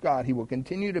peace with God. He will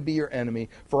continue to be your enemy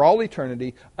for all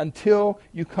eternity until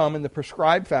you come in the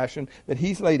prescribed fashion that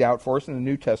he's laid out for us in the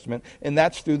New Testament, and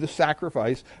that's through the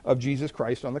sacrifice of Jesus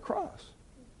Christ on the cross.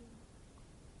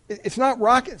 It's not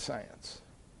rocket science.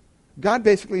 God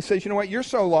basically says, you know what, you're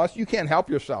so lost, you can't help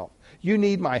yourself. You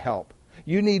need my help.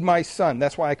 You need my son.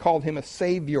 That's why I called him a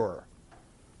savior.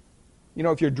 You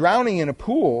know, if you're drowning in a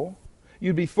pool,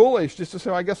 you'd be foolish just to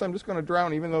say, I guess I'm just going to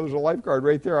drown even though there's a lifeguard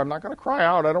right there. I'm not going to cry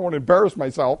out. I don't want to embarrass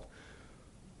myself.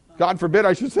 God forbid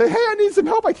I should say, hey, I need some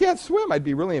help. I can't swim. I'd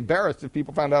be really embarrassed if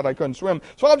people found out I couldn't swim.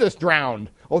 So I'll just drown.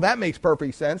 Oh, that makes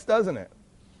perfect sense, doesn't it?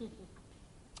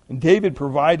 And David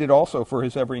provided also for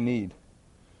his every need.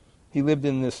 He lived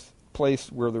in this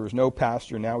place where there was no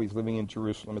pasture. Now he's living in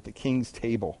Jerusalem at the king's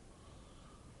table.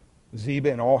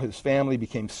 Ziba and all his family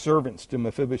became servants to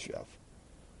Mephibosheth.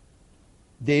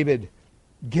 David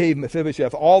gave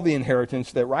Mephibosheth all the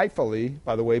inheritance that rightfully,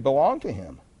 by the way, belonged to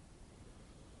him.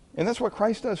 And that's what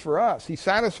Christ does for us. He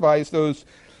satisfies those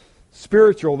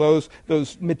spiritual,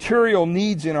 those material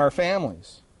needs in our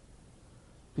families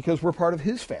because we're part of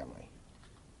his family.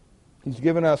 He's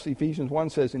given us, Ephesians 1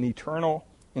 says, an eternal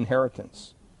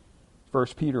inheritance. 1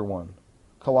 Peter 1,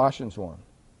 Colossians 1.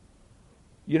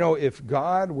 You know, if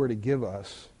God were to give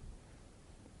us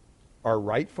our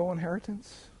rightful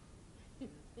inheritance,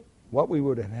 what we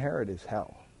would inherit is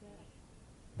hell.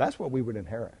 That's what we would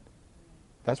inherit.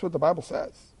 That's what the Bible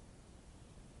says.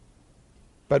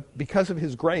 But because of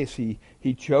his grace, he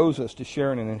chose us to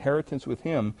share in an inheritance with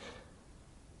him.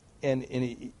 And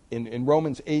in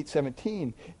Romans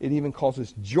 8:17, it even calls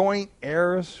us joint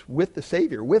heirs with the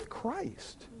Savior, with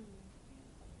Christ.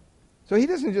 So he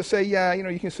doesn't just say, yeah,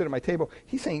 you can sit at my table.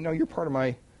 He's saying, no, you're part of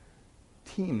my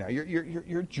team now.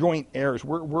 You're joint heirs.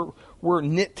 We're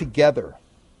knit together.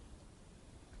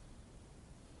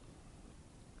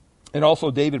 And also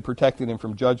David protected him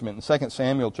from judgment. In 2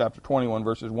 Samuel chapter 21,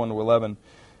 verses 1 to 11,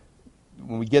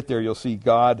 when we get there, you'll see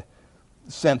God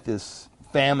sent this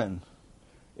famine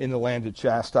in the land to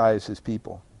chastise his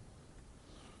people.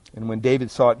 And when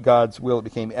David sought God's will, it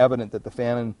became evident that the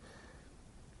famine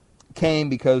came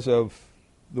because of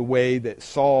the way that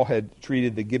Saul had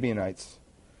treated the Gibeonites.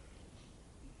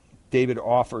 David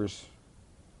offers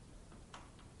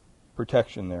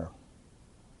protection there.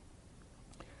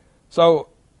 So,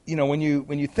 when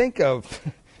you think of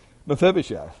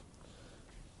Mephibosheth,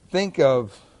 think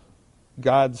of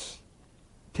God's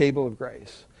table of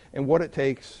grace and what it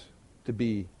takes to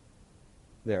be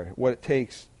there, what it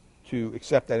takes to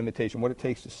accept that invitation, what it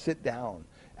takes to sit down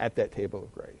at that table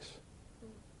of grace.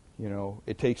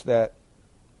 It takes that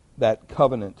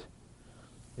covenant.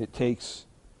 It takes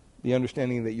the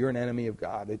understanding that you're an enemy of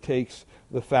God. It takes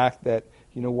the fact that,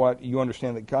 you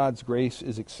understand that God's grace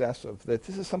is excessive, that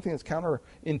this is something that's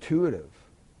counterintuitive.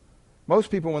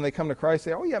 Most people, when they come to Christ,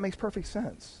 say, oh, yeah, it makes perfect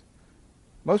sense.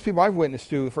 Most people I've witnessed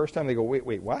to, the first time they go,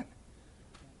 wait, what?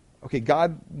 Okay,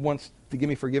 God wants to give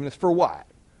me forgiveness for what?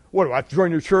 What, do I have to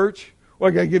join your church? Well,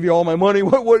 I got to give you all my money?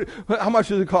 How much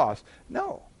does it cost?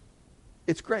 No.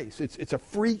 It's grace. It's a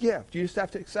free gift. You just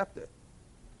have to accept it.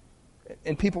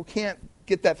 And people can't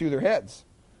get that through their heads.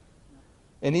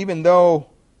 And even though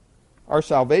our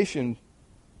salvation,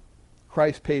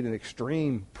 Christ paid an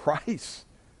extreme price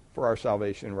for our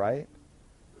salvation, right?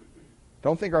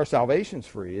 Don't think our salvation's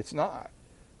free. It's not.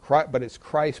 But it's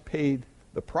Christ paid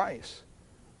the price.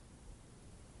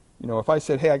 If I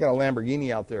said, hey, I got a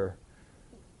Lamborghini out there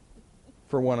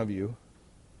for one of you,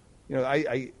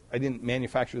 I didn't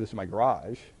manufacture this in my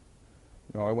garage.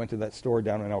 I went to that store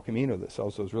down in El Camino that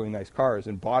sells those really nice cars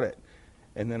and bought it.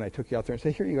 And then I took you out there and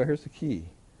said, here you go, here's the key.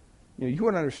 You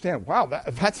wouldn't understand, wow,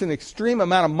 that's an extreme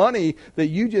amount of money that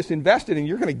you just invested in.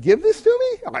 You're going to give this to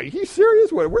me? Are you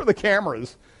serious? Where are the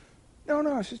cameras? No,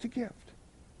 it's just a gift.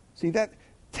 See, that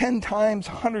 10 times,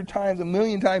 100 times,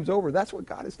 1,000,000 times over, that's what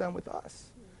God has done with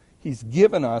us. He's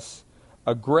given us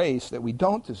a grace that we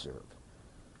don't deserve.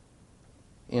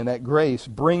 And that grace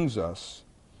brings us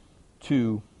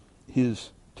to his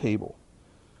table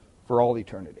for all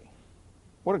eternity.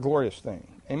 What a glorious thing.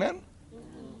 Amen?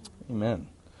 Amen.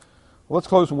 Well, let's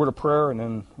close with a word of prayer, and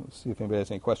then let's see if anybody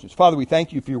has any questions. Father, we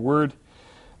thank you for your word.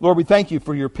 Lord, we thank you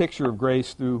for your picture of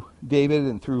grace through David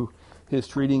and through his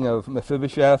treating of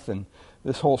Mephibosheth and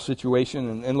this whole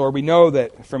situation. And Lord, we know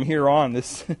that from here on,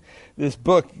 this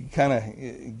book kind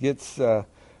of gets,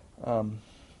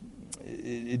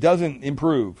 it doesn't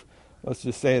improve. Let's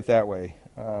just say it that way.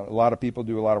 A lot of people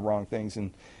do a lot of wrong things,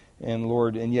 and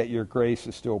Lord, and yet your grace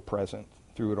is still present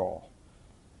through it all.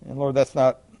 And Lord, that's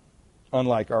not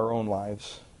unlike our own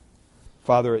lives.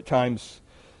 Father, at times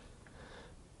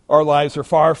our lives are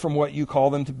far from what you call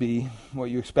them to be, what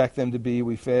you expect them to be.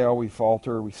 We fail, we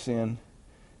falter, we sin.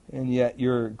 And yet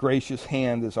your gracious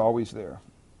hand is always there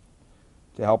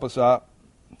to help us up,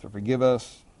 to forgive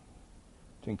us,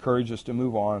 to encourage us to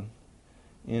move on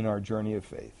in our journey of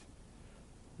faith.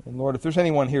 And Lord, if there's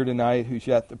anyone here tonight who's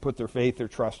yet to put their faith or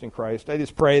trust in Christ, I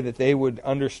just pray that they would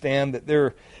understand that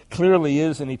there clearly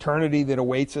is an eternity that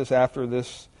awaits us after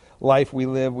this life we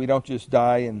live. We don't just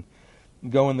die and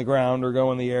go in the ground or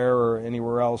go in the air or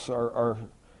anywhere else. Our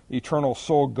eternal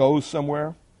soul goes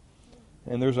somewhere.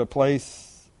 And there's a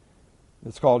place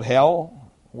It's called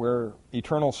hell, where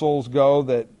eternal souls go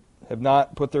that have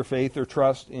not put their faith or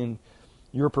trust in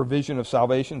your provision of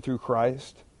salvation through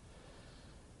Christ.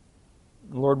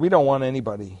 Lord, we don't want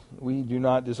anybody. We do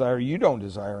not desire, you don't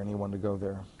desire anyone to go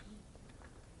there.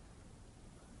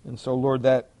 And so, Lord,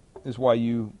 that is why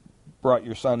you brought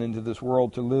your Son into this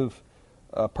world to live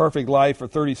a perfect life for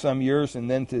 30-some years and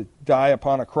then to die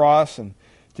upon a cross and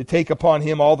to take upon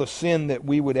him all the sin that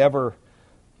we would ever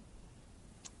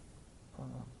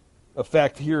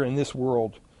affect here in this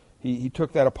world. He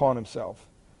took that upon himself.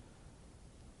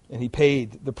 And he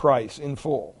paid the price in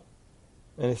full.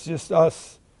 And it's just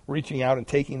us reaching out and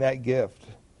taking that gift,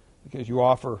 because you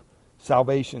offer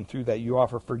salvation through that. You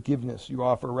offer forgiveness. You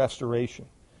offer restoration.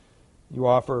 You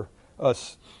offer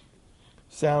us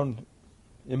sound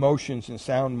emotions and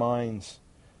sound minds.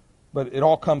 But it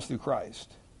all comes through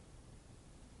Christ.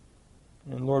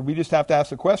 And Lord, we just have to ask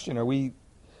the question, are we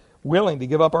willing to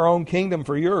give up our own kingdom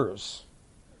for yours?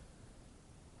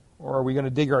 Or are we going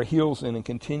to dig our heels in and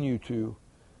continue to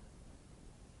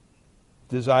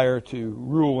desire to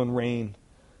rule and reign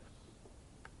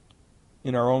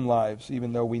in our own lives,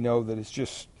 even though we know that it's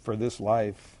just for this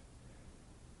life?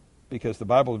 Because the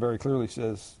Bible very clearly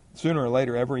says, sooner or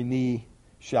later every knee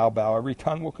shall bow, every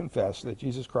tongue will confess that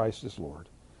Jesus Christ is Lord,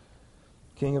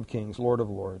 King of kings, Lord of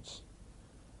lords.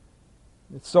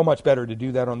 It's so much better to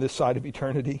do that on this side of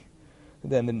eternity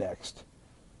than the next.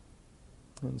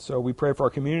 And so we pray for our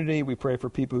community. We pray for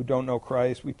people who don't know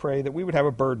Christ. We pray that we would have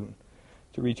a burden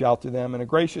to reach out to them in a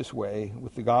gracious way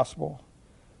with the gospel.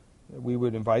 That we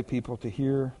would invite people to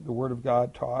hear the Word of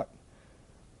God taught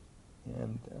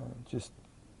and just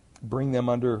bring them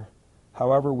under,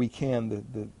 however we can,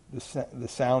 the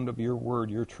sound of your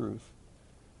Word, your truth.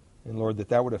 And Lord,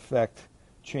 that would affect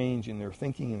change in their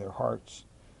thinking, in their hearts,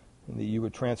 and that you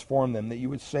would transform them, that you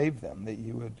would save them, that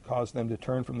you would cause them to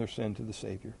turn from their sin to the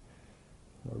Savior.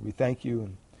 Lord, we thank you,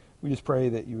 and we just pray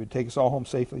that you would take us all home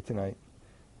safely tonight.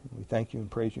 We thank you and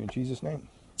praise you in Jesus' name.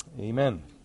 Amen.